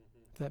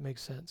 if that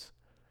makes sense.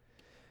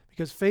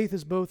 Because faith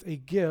is both a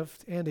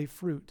gift and a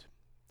fruit.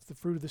 It's the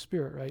fruit of the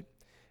Spirit, right?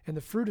 And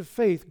the fruit of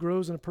faith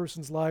grows in a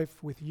person's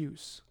life with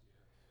use.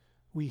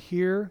 We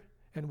hear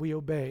and we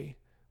obey.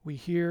 We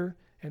hear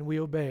and we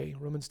obey.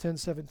 Romans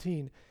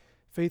 10:17.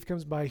 Faith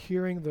comes by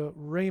hearing the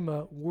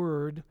rhema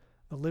word,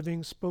 the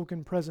living,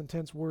 spoken, present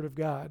tense word of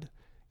God.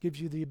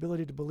 Gives you the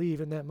ability to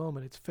believe in that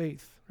moment. It's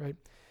faith, right?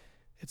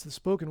 It's the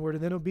spoken word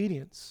and then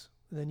obedience,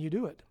 and then you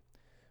do it.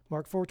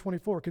 Mark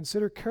 4:24,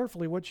 consider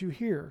carefully what you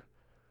hear,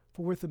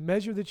 for with the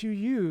measure that you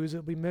use, it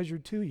will be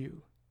measured to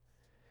you.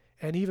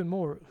 And even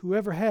more,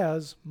 whoever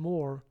has,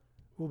 more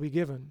will be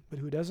given. But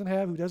who doesn't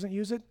have, who doesn't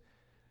use it?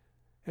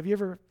 Have you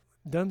ever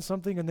done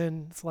something and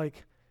then it's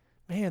like,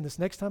 man, this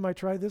next time I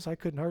tried this, I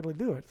couldn't hardly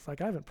do it. It's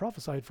like I haven't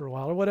prophesied for a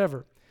while or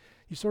whatever.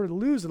 You sort of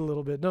lose it a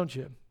little bit, don't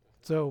you?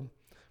 So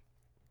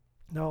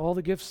now all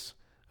the gifts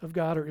of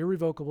God are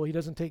irrevocable. He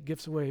doesn't take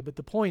gifts away. But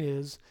the point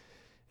is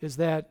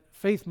that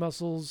faith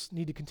muscles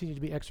need to continue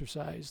to be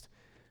exercised.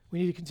 We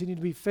need to continue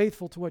to be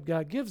faithful to what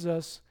God gives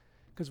us,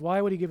 because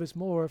why would he give us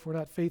more if we're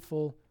not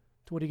faithful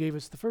to what he gave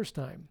us the first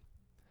time?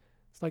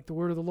 It's like the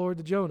word of the Lord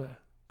to Jonah.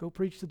 Go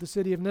preach to the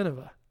city of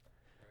Nineveh.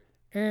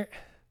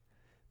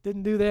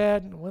 Didn't do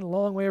that. Went a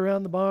long way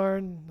around the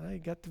barn. I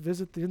got to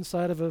visit the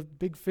inside of a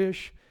big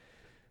fish.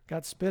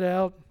 Got spit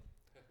out.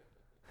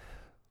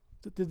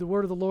 Did the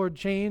word of the Lord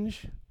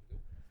change?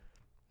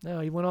 No,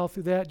 he went all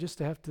through that just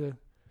to have to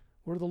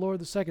word of the Lord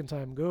the second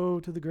time.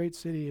 Go to the great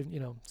city,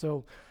 and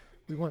so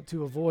we want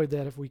to avoid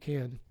that if we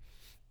can.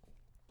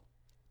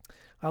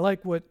 I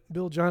like what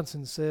Bill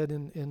Johnson said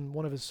in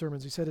one of his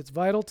sermons. He said, it's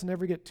vital to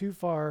never get too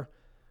far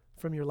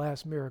from your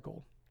last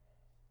miracle.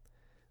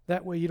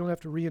 That way you don't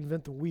have to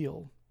reinvent the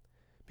wheel,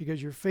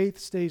 because your faith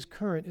stays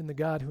current in the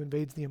God who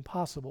invades the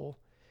impossible,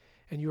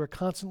 and you are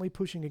constantly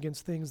pushing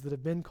against things that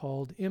have been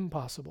called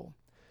impossible.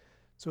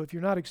 So if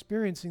you're not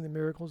experiencing the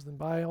miracles, then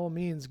by all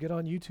means, get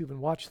on YouTube and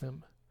watch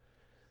them.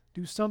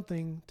 Do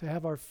something to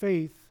have our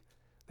faith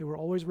that we're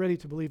always ready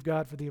to believe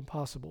God for the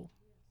impossible.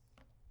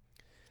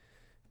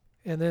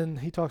 And then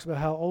he talks about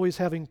how always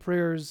having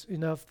prayers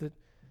enough that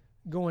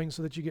going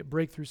so that you get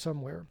breakthrough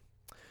somewhere.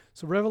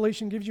 So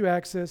revelation gives you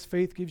access.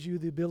 Faith gives you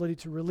the ability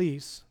to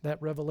release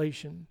that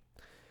revelation.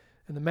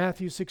 In the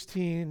Matthew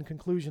 16,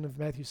 conclusion of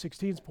Matthew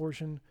 16's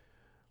portion,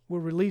 we're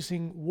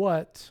releasing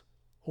what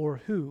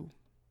or who.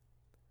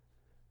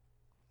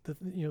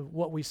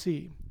 What we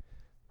see.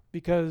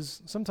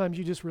 Because sometimes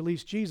you just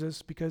release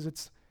Jesus because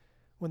it's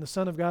when the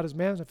Son of God is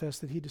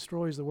manifested, he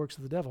destroys the works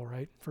of the devil,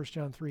 right? 1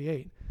 John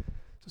 3:8.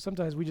 So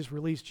sometimes we just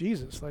release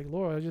Jesus. Like,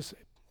 Lord, I just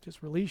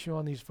release you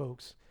on these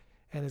folks.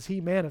 And as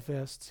he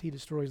manifests, he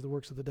destroys the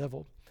works of the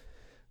devil.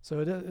 So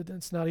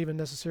it's not even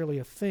necessarily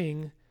a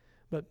thing,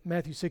 but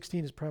Matthew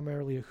 16 is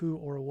primarily a who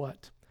or a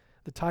what.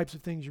 The types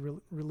of things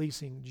you're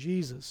releasing: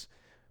 Jesus,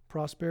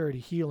 prosperity,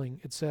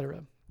 healing,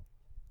 etc.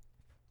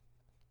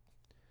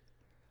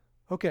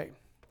 Okay,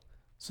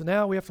 so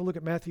now we have to look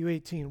at Matthew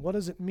 18. What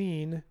does it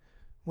mean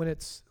when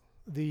it's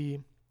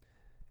the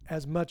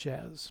as much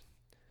as?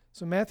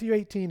 So Matthew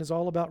 18 is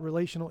all about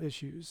relational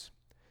issues.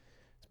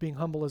 It's being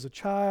humble as a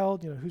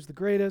child, who's the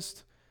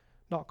greatest,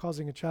 not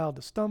causing a child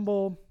to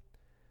stumble.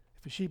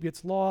 If a sheep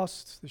gets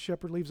lost, the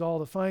shepherd leaves all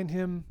to find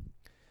him.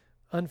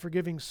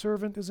 Unforgiving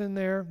servant is in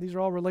there. These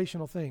are all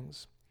relational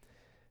things.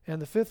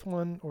 And the fifth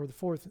one, or the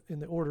fourth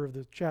in the order of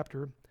the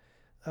chapter,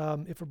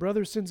 if a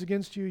brother sins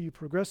against you, you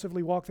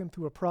progressively walk them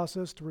through a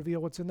process to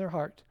reveal what's in their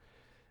heart.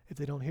 If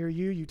they don't hear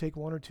you, you take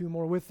one or two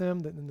more with them.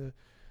 That in the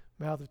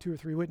mouth of two or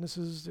three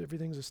witnesses,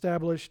 everything's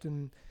established.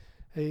 And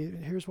hey,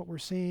 here's what we're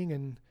seeing,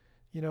 and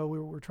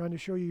we're trying to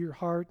show you your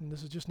heart, and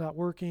this is just not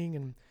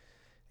working.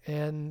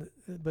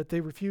 But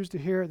they refuse to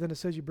hear it. Then it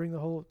says you bring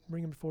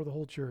them before the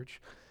whole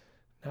church.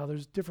 Now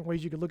there's different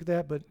ways you could look at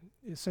that, but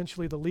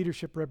essentially the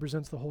leadership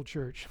represents the whole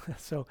church.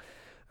 So.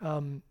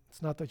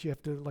 It's not that you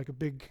have to like a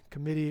big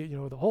committee,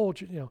 the whole,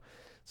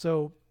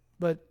 So,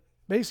 but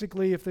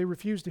basically, if they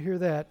refuse to hear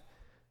that,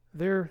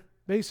 they're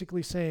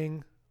basically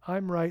saying,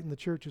 I'm right and the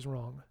church is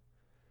wrong.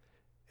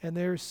 And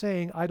they're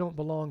saying, I don't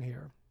belong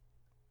here,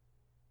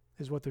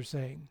 is what they're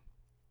saying.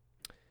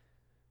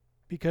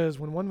 Because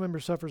when one member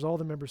suffers, all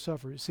the members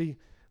suffer. You see,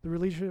 the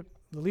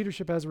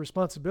leadership has a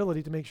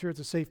responsibility to make sure it's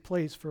a safe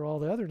place for all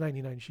the other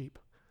 99 sheep.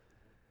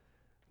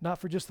 Not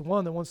for just the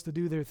one that wants to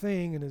do their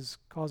thing and is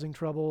causing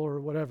trouble or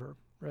whatever,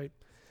 right?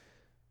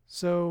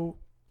 So,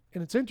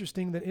 and it's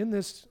interesting that in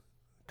this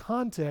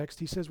context,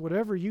 he says,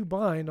 whatever you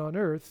bind on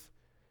earth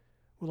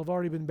will have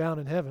already been bound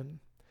in heaven.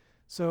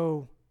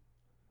 So,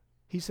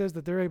 he says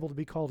that they're able to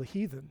be called a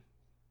heathen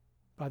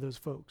by those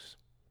folks,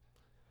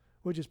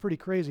 which is pretty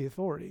crazy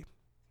authority.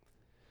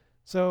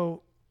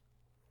 So,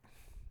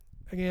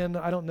 again,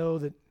 I don't know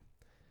that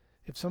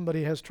if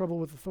somebody has trouble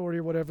with authority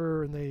or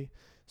whatever and they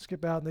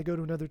skip out and they go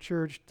to another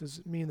church, does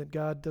it mean that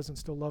God doesn't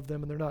still love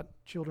them and they're not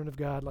children of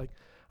God? Like,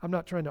 I'm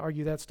not trying to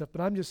argue that stuff,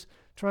 but I'm just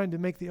trying to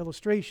make the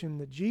illustration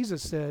that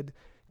Jesus said,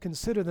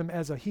 consider them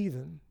as a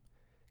heathen,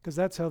 because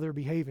that's how they're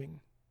behaving.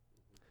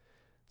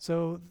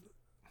 So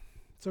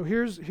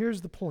here's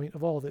the point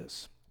of all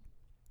this.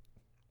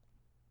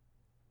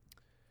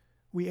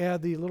 We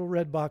add the little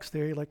red box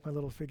there, you like my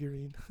little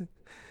figurine.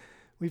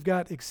 We've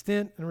got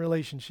extent and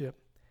relationship.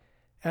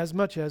 As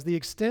much as the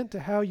extent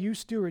to how you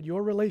steward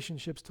your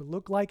relationships to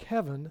look like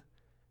heaven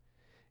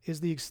is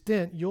the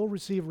extent you'll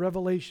receive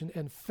revelation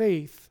and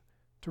faith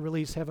to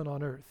release heaven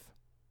on earth.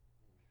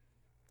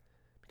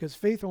 Because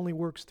faith only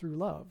works through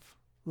love.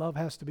 Love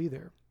has to be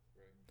there.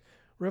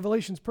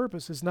 Revelation's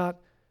purpose is not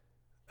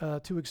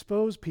to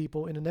expose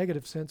people in a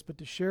negative sense, but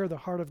to share the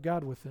heart of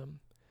God with them.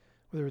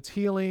 Whether it's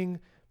healing,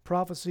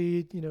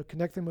 prophecy,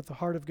 connect them with the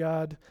heart of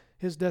God,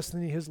 His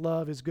destiny, His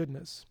love, His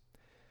goodness.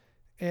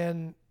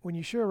 And when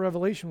you share a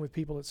revelation with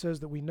people, it says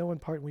that we know in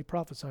part and we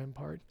prophesy in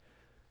part.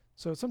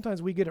 So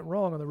sometimes we get it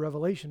wrong on the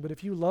revelation, but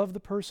if you love the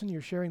person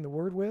you're sharing the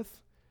word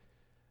with,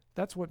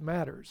 that's what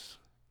matters.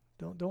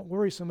 Don't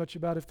worry so much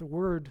about if the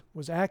word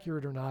was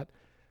accurate or not,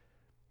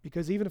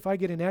 because even if I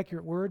get an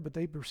accurate word, but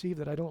they perceive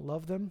that I don't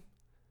love them,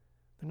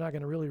 they're not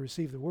going to really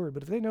receive the word.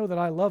 But if they know that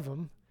I love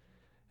them,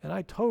 and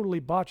I totally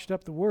botched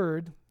up the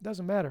word, it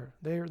doesn't matter.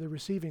 They're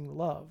receiving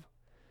love,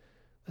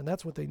 and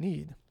that's what they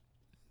need.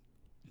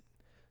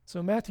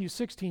 So Matthew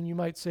 16, you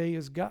might say,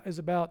 is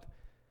about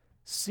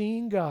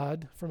seeing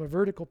God from a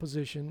vertical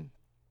position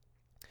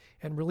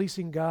and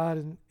releasing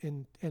God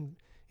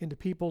into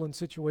people and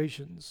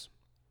situations,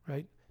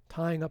 right?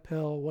 Tying up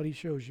hell, what He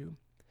shows you.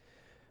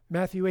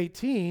 Matthew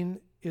 18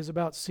 is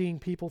about seeing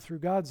people through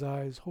God's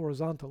eyes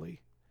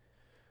horizontally,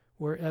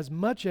 where as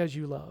much as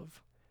you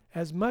love,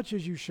 as much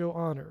as you show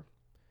honor,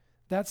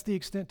 that's the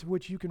extent to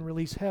which you can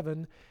release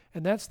heaven,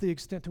 and that's the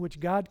extent to which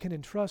God can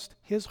entrust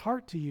His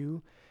heart to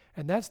you,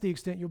 and that's the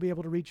extent you'll be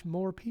able to reach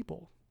more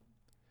people.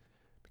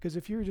 Because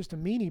if you're just a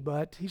meanie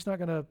butt, He's not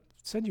going to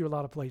send you a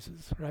lot of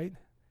places, right?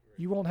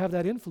 You won't have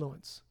that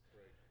influence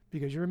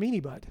because you're a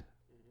meanie butt,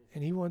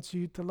 and He wants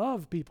you to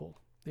love people,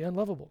 the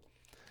unlovable.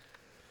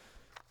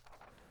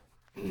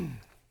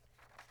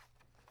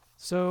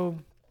 So,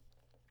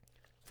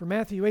 for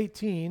Matthew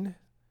 18,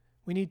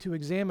 we need to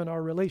examine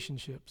our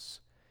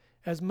relationships.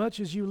 As much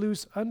as you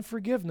lose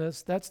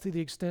unforgiveness, that's to the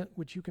extent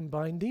which you can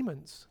bind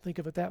demons. Think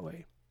of it that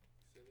way.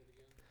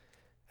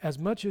 As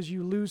much as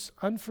you lose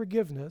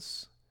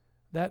unforgiveness,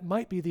 that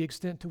might be the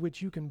extent to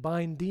which you can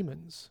bind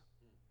demons.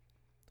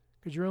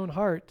 Because your own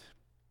heart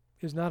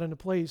is not in a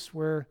place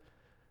where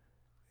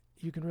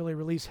you can really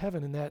release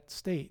heaven in that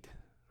state,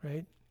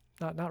 right?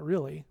 Not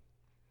really.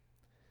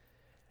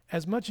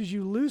 As much as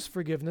you lose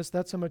forgiveness,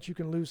 that's how much you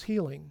can lose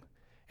healing.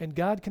 And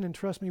God can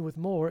entrust me with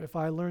more if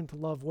I learn to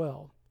love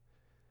well.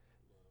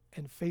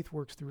 And faith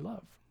works through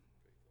love.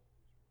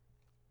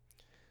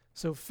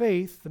 So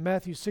faith, the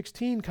Matthew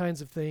 16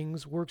 kinds of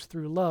things, works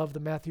through love, the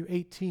Matthew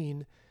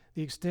 18,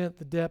 the extent,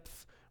 the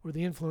depth, or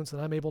the influence that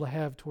I'm able to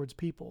have towards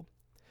people.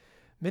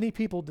 Many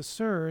people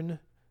discern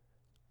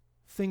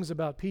things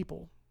about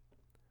people,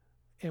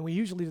 and we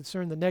usually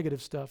discern the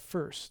negative stuff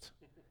first,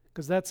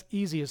 because that's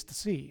easiest to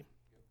see.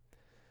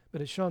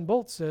 But as Sean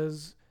Bolt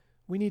says,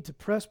 we need to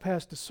press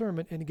past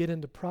discernment and get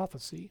into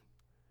prophecy,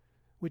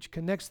 which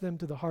connects them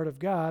to the heart of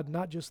God,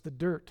 not just the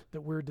dirt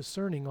that we're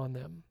discerning on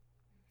them.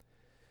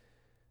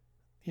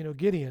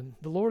 Gideon,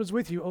 the Lord is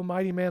with you, O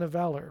mighty man of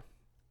valor.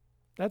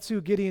 That's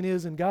who Gideon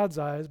is in God's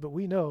eyes, but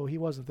we know he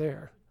wasn't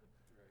there.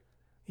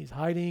 He's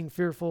hiding,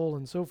 fearful,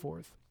 and so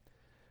forth.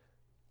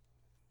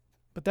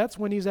 But that's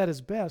when he's at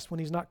his best, when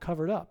he's not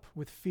covered up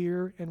with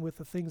fear and with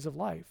the things of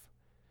life.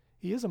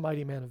 He is a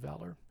mighty man of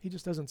valor. He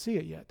just doesn't see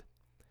it yet.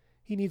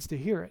 He needs to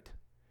hear it.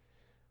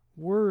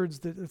 Words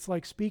that it's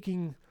like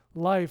speaking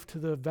life to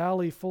the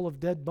valley full of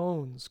dead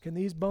bones. Can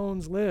these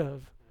bones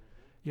live?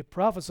 You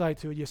prophesy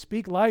to it. You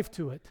speak life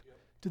to it,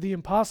 to the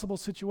impossible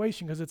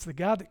situation, because it's the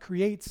God that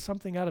creates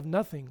something out of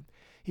nothing.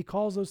 He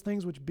calls those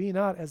things which be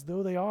not as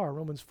though they are,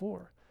 Romans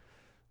 4.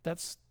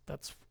 That's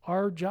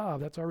our job.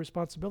 That's our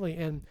responsibility.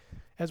 And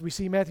as we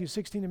see Matthew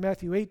 16 and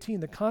Matthew 18,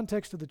 the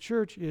context of the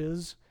church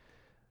is,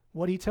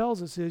 what he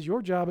tells us is,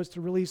 your job is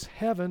to release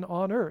heaven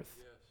on earth.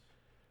 Yes.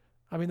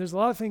 I mean, there's a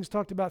lot of things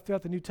talked about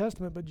throughout the New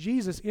Testament, but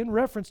Jesus, in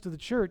reference to the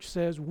church,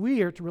 says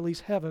we are to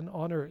release heaven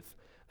on earth.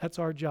 That's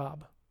our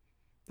job.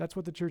 That's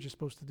what the church is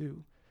supposed to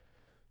do.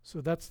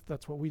 So that's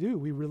what we do.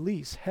 We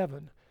release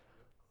heaven.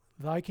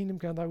 Thy kingdom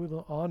come, thy will be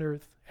on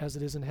earth as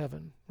it is in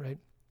heaven, right?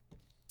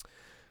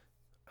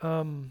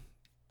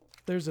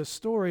 There's a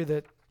story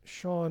that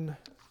Sean,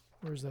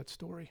 where's that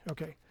story?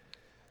 Okay.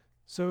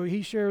 So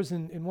he shares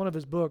in one of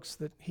his books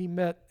that he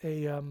met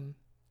a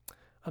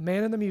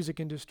man in the music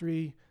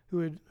industry who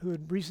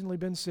had recently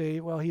been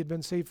saved. Well, he had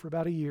been saved for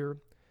about a year.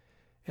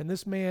 And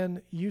this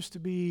man used to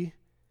be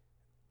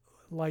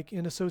like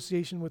in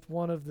association with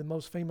one of the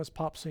most famous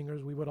pop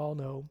singers we would all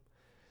know.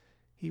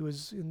 He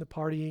was in the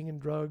partying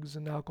and drugs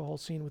and alcohol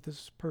scene with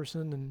this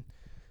person. And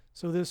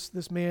so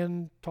this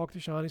man talked to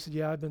Sean. He said,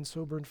 yeah, I've been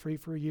sober and free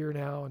for a year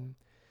now.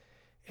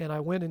 And I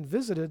went and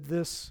visited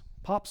this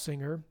pop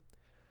singer.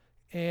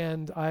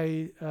 And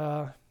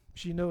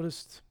she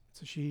noticed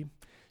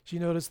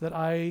that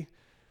I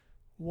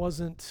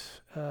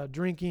wasn't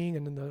drinking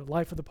and in the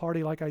life of the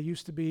party like I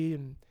used to be.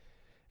 And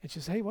she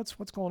says, hey, what's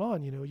going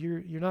on? You know,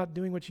 you're not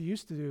doing what you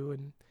used to do.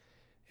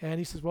 And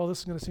he says, well, this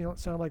is going to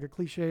sound like a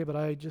cliche, but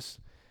I just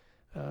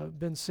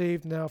been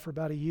saved now for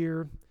about a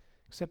year,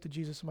 accepted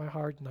Jesus in my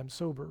heart, and I'm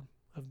sober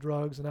of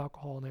drugs and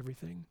alcohol and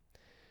everything.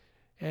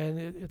 And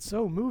it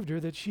so moved her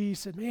that she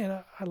said,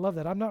 man, I love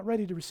that. I'm not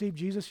ready to receive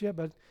Jesus yet,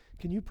 but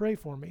can you pray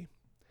for me?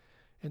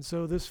 And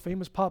so this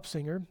famous pop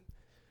singer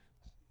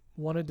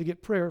wanted to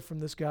get prayer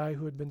from this guy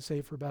who had been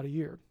saved for about a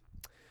year.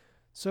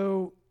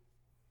 So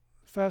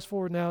fast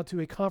forward now to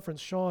a conference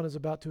Sean is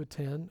about to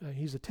attend.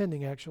 He's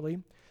attending, actually.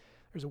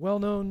 There's a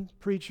well-known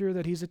preacher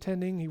that he's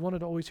attending. He wanted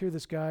to always hear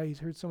this guy. He's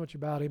heard so much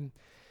about him.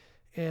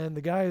 And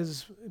the guy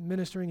is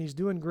ministering. He's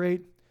doing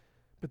great.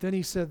 But then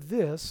he said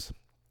this.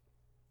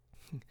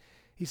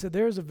 He said,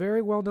 there's a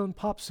very well-known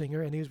pop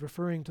singer, and he was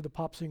referring to the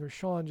pop singer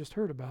Sean just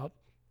heard about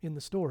in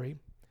the story.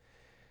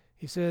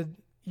 He said,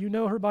 you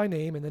know her by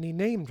name, and then he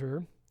named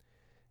her.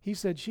 He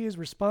said, she is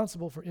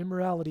responsible for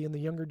immorality in the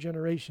younger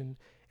generation,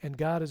 and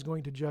God is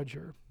going to judge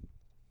her.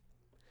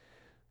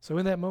 So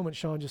in that moment,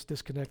 Sean just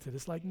disconnected.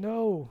 It's like,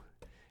 no,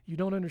 you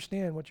don't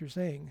understand what you're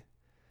saying.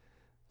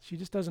 She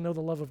just doesn't know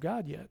the love of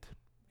God yet.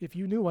 If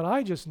you knew what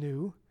I just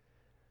knew,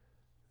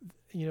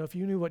 if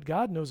you knew what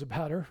God knows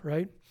about her,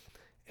 right?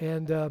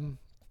 And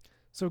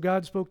so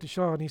God spoke to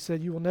Sean. He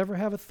said, you will never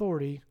have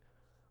authority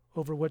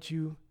over what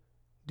you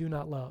do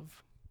not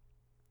love.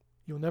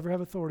 You'll never have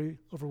authority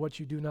over what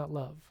you do not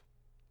love.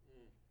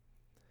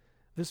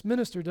 This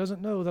minister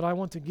doesn't know that I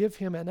want to give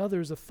him and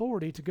others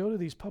authority to go to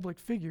these public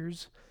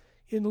figures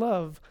in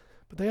love,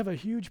 but they have a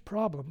huge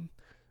problem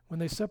when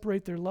they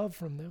separate their love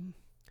from them.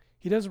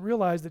 He doesn't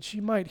realize that she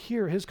might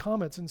hear his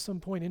comments in some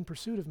point in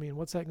pursuit of me, and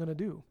what's that going to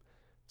do?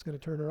 It's going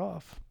to turn her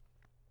off.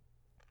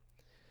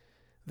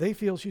 They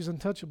feel she's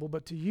untouchable,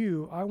 but to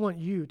you, I want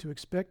you to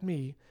expect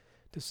me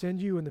to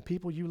send you and the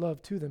people you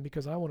love to them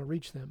because I want to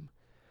reach them.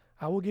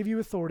 I will give you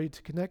authority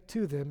to connect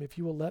to them if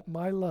you will let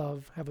my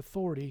love have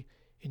authority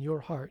in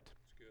your heart.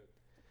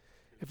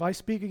 If I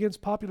speak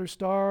against popular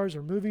stars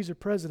or movies or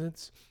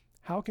presidents,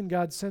 how can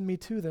God send me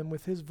to them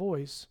with his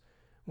voice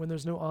when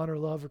there's no honor,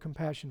 love, or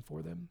compassion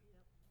for them?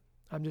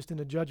 I'm just in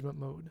a judgment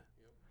mode.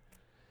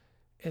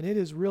 And it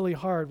is really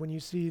hard when you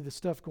see the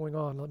stuff going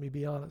on, let me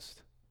be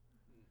honest,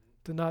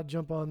 to not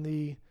jump on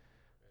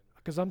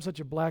because I'm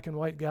such a black and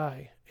white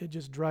guy. It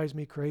just drives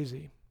me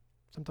crazy.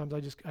 Sometimes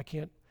I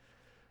can't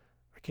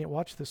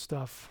watch this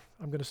stuff.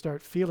 I'm going to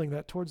start feeling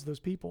that towards those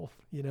people,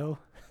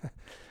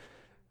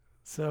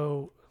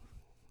 So,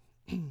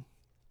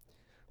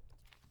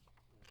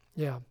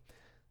 yeah.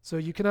 So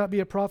you cannot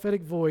be a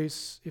prophetic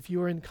voice if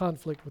you are in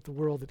conflict with the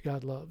world that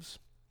God loves.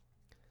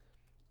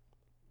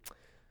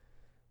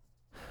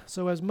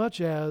 So as much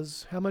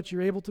as how much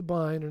you're able to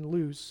bind and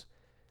loose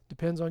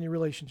depends on your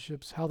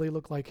relationships, how they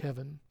look like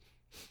heaven.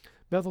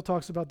 Bethel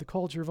talks about the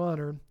culture of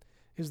honor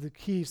is the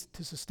key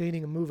to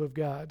sustaining a move of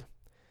God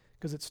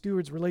because it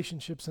stewards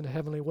relationships in a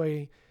heavenly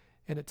way,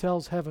 and it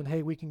tells heaven,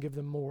 hey, we can give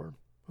them more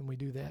when we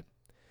do that.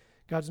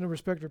 God's no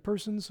respecter of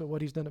persons, so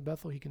what he's done at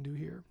Bethel, he can do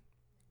here.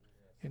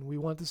 And we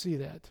want to see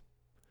that.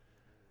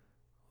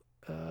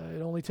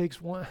 It only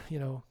takes one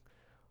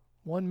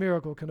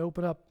miracle can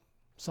open up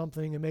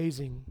something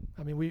amazing.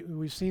 I mean,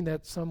 we've seen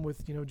that some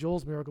with,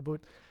 Joel's miracle,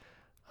 but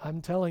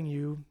I'm telling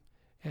you,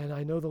 and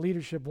I know the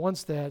leadership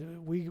wants that,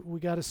 we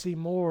got to see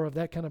more of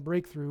that kind of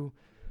breakthrough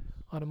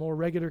on a more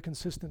regular,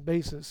 consistent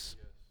basis.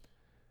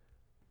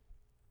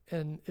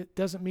 And it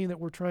doesn't mean that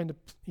we're trying to,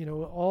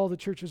 all the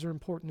churches are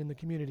important in the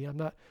community. I'm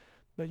not,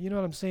 but you know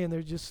what I'm saying?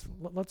 They're just,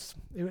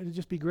 it would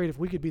just be great if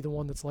we could be the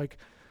one that's like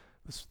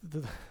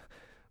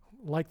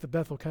like the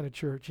Bethel kind of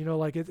church,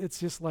 it's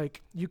just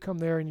like you come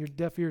there and your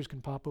deaf ears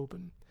can pop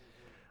open.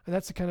 And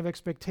that's the kind of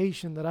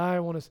expectation that I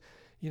want to,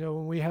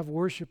 when we have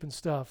worship and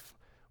stuff,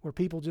 where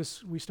people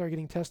we start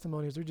getting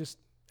testimonies. They're just,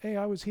 hey,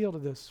 I was healed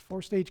of this,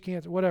 4-stage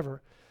cancer,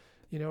 whatever,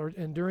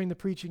 and during the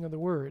preaching of the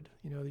word,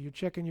 you're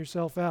checking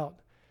yourself out.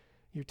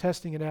 You're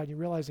testing it out. You're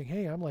realizing,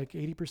 hey, I'm like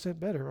 80%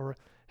 better, or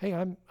hey,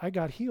 I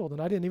got healed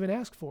and I didn't even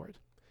ask for it.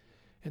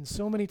 And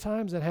so many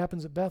times that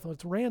happens at Bethel.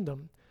 It's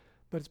random,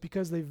 but it's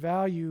because they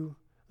value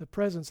the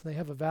presence and they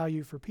have a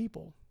value for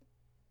people.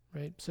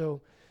 right?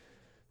 So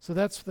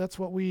that's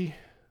what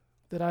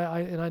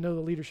I know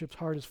the leadership's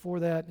heart is for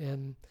that,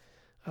 and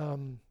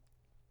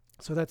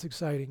so that's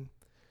exciting.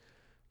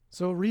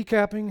 So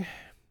recapping,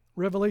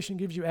 revelation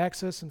gives you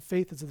access, and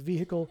faith is the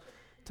vehicle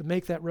to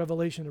make that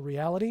revelation a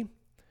reality.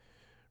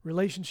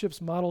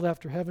 Relationships modeled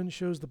after heaven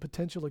shows the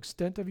potential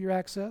extent of your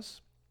access.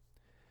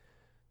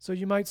 So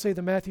you might say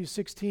that Matthew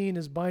 16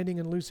 is binding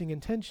and loosing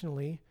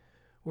intentionally,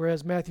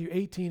 whereas Matthew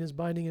 18 is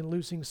binding and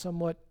loosing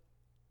somewhat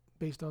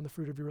based on the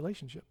fruit of your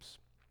relationships.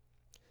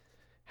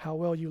 How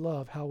well you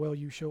love, how well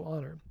you show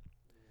honor.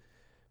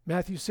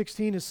 Matthew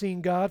 16 is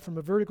seeing God from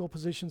a vertical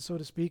position, so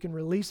to speak, and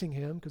releasing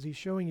him because he's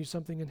showing you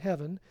something in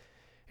heaven,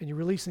 and you're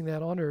releasing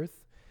that on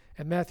earth.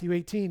 And Matthew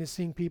 18 is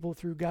seeing people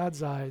through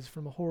God's eyes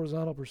from a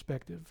horizontal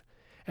perspective.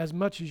 As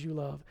much as you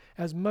love,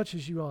 as much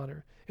as you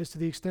honor, is to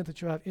the extent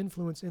that you have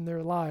influence in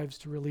their lives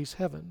to release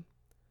heaven.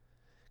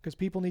 Because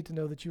people need to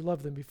know that you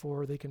love them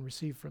before they can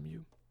receive from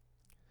you.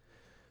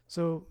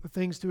 So the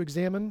things to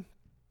examine,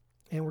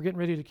 and we're getting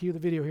ready to cue the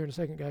video here in a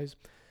second, guys.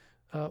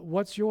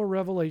 What's your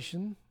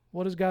revelation?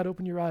 What does God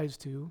open your eyes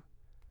to?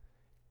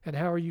 And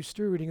how are you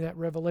stewarding that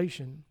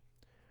revelation?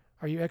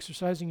 Are you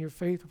exercising your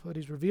faith with what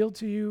He's revealed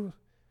to you?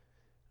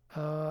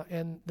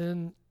 And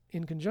then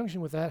in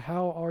conjunction with that,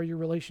 how are your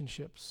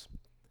relationships?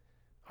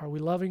 Are we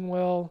loving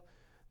well?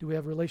 Do we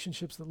have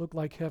relationships that look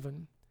like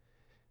heaven?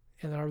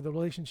 And are the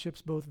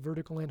relationships both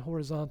vertical and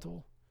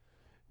horizontal?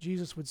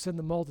 Jesus would send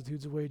the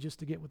multitudes away just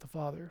to get with the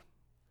Father.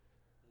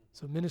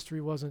 So ministry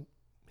wasn't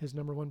his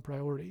number one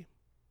priority.